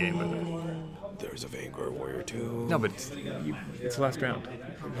early in the game, but There's a Vanguard Warrior too. no, but it's the last round.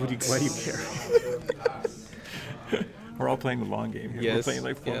 Why do you care? We're all playing the long game here. We're Yes. playing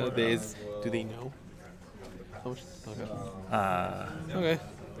like 4 Yeah, more they, rounds. do they know? How much? Okay. Okay. Okay.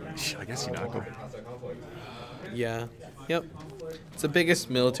 I guess Unako. Yeah. Yep. It's the biggest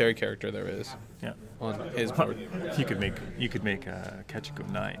military character there is Yeah. on his board. You could make Ketchiko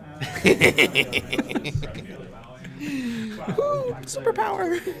 9. Woo,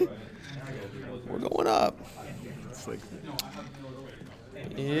 superpower. We're going up. It's like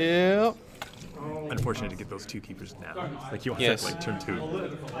Yep. unfortunate to get those 2 keepers now. Like you want Yes. that like turn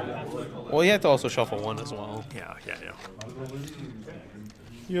 2. Well, you have to also shuffle 1 as well. Yeah.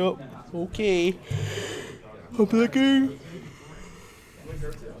 Yep. Okay. I'm picking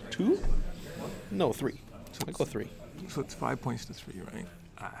 2? No, 3. I go 3 So it's 5 points to 3, right?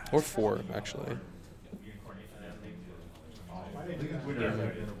 or 4 actually.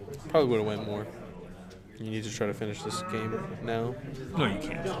 Probably would have went more. You need to try to finish this game now. No, you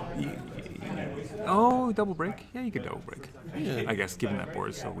can't. Oh, double break? Yeah, you could double break. Yeah. I guess, given that board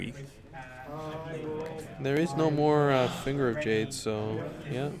is so weak. There is no more Finger of Jade, so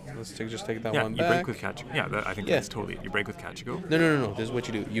yeah, let's just take that Yeah, one you back. break with Kachiko. Yeah, I think Yeah. that's totally it. You break with Kachiko. No. This is what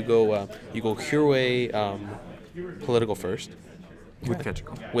you do. You go Hero political first. With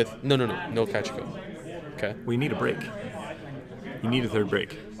Kachiko. With no Kachiko. Okay. We need a break. You need a 3rd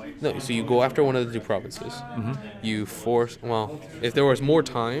break. No, so you go after one of the 2 provinces. Mm-hmm. You force. Well, if there was more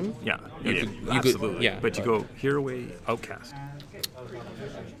time. Yeah, You could- absolutely. yeah. But you go here away, outcast.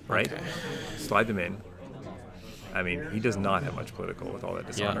 Right? Okay. Slide them in. I mean, he does not have much political with all that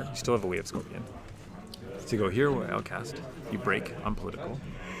dishonor. Yeah. You still have a way of Scorpion. So you go here away, outcast. You break on political.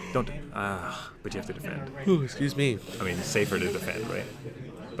 Don't. But you have to defend. Ooh, excuse me. I mean, safer to defend, right?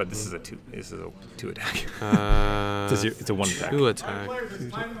 But this is a 2. This is a 2 attack. It's a 1 attack. 2 attack.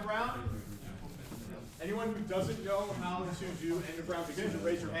 anyone who doesn't know how to do end of round begin,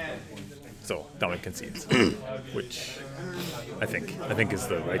 raise your hand. So Dominic concedes, which I think is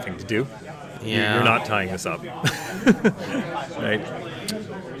the right thing to do. Yeah. You're not tying this up, right?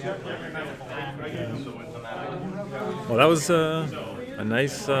 Well, that was a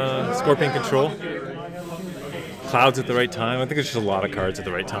nice Scorpion control. Clouds at the right time. I think it's just a lot of cards at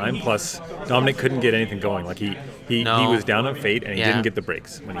the right time. Plus, Dominic couldn't get anything going. Like he was down on fate and he didn't get the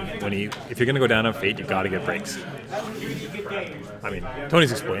breaks. If you're gonna go down on fate, you got to get breaks. I mean,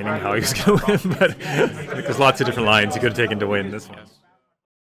 Tony's explaining how he was gonna win, but there's lots of different lines he could have taken to win this one.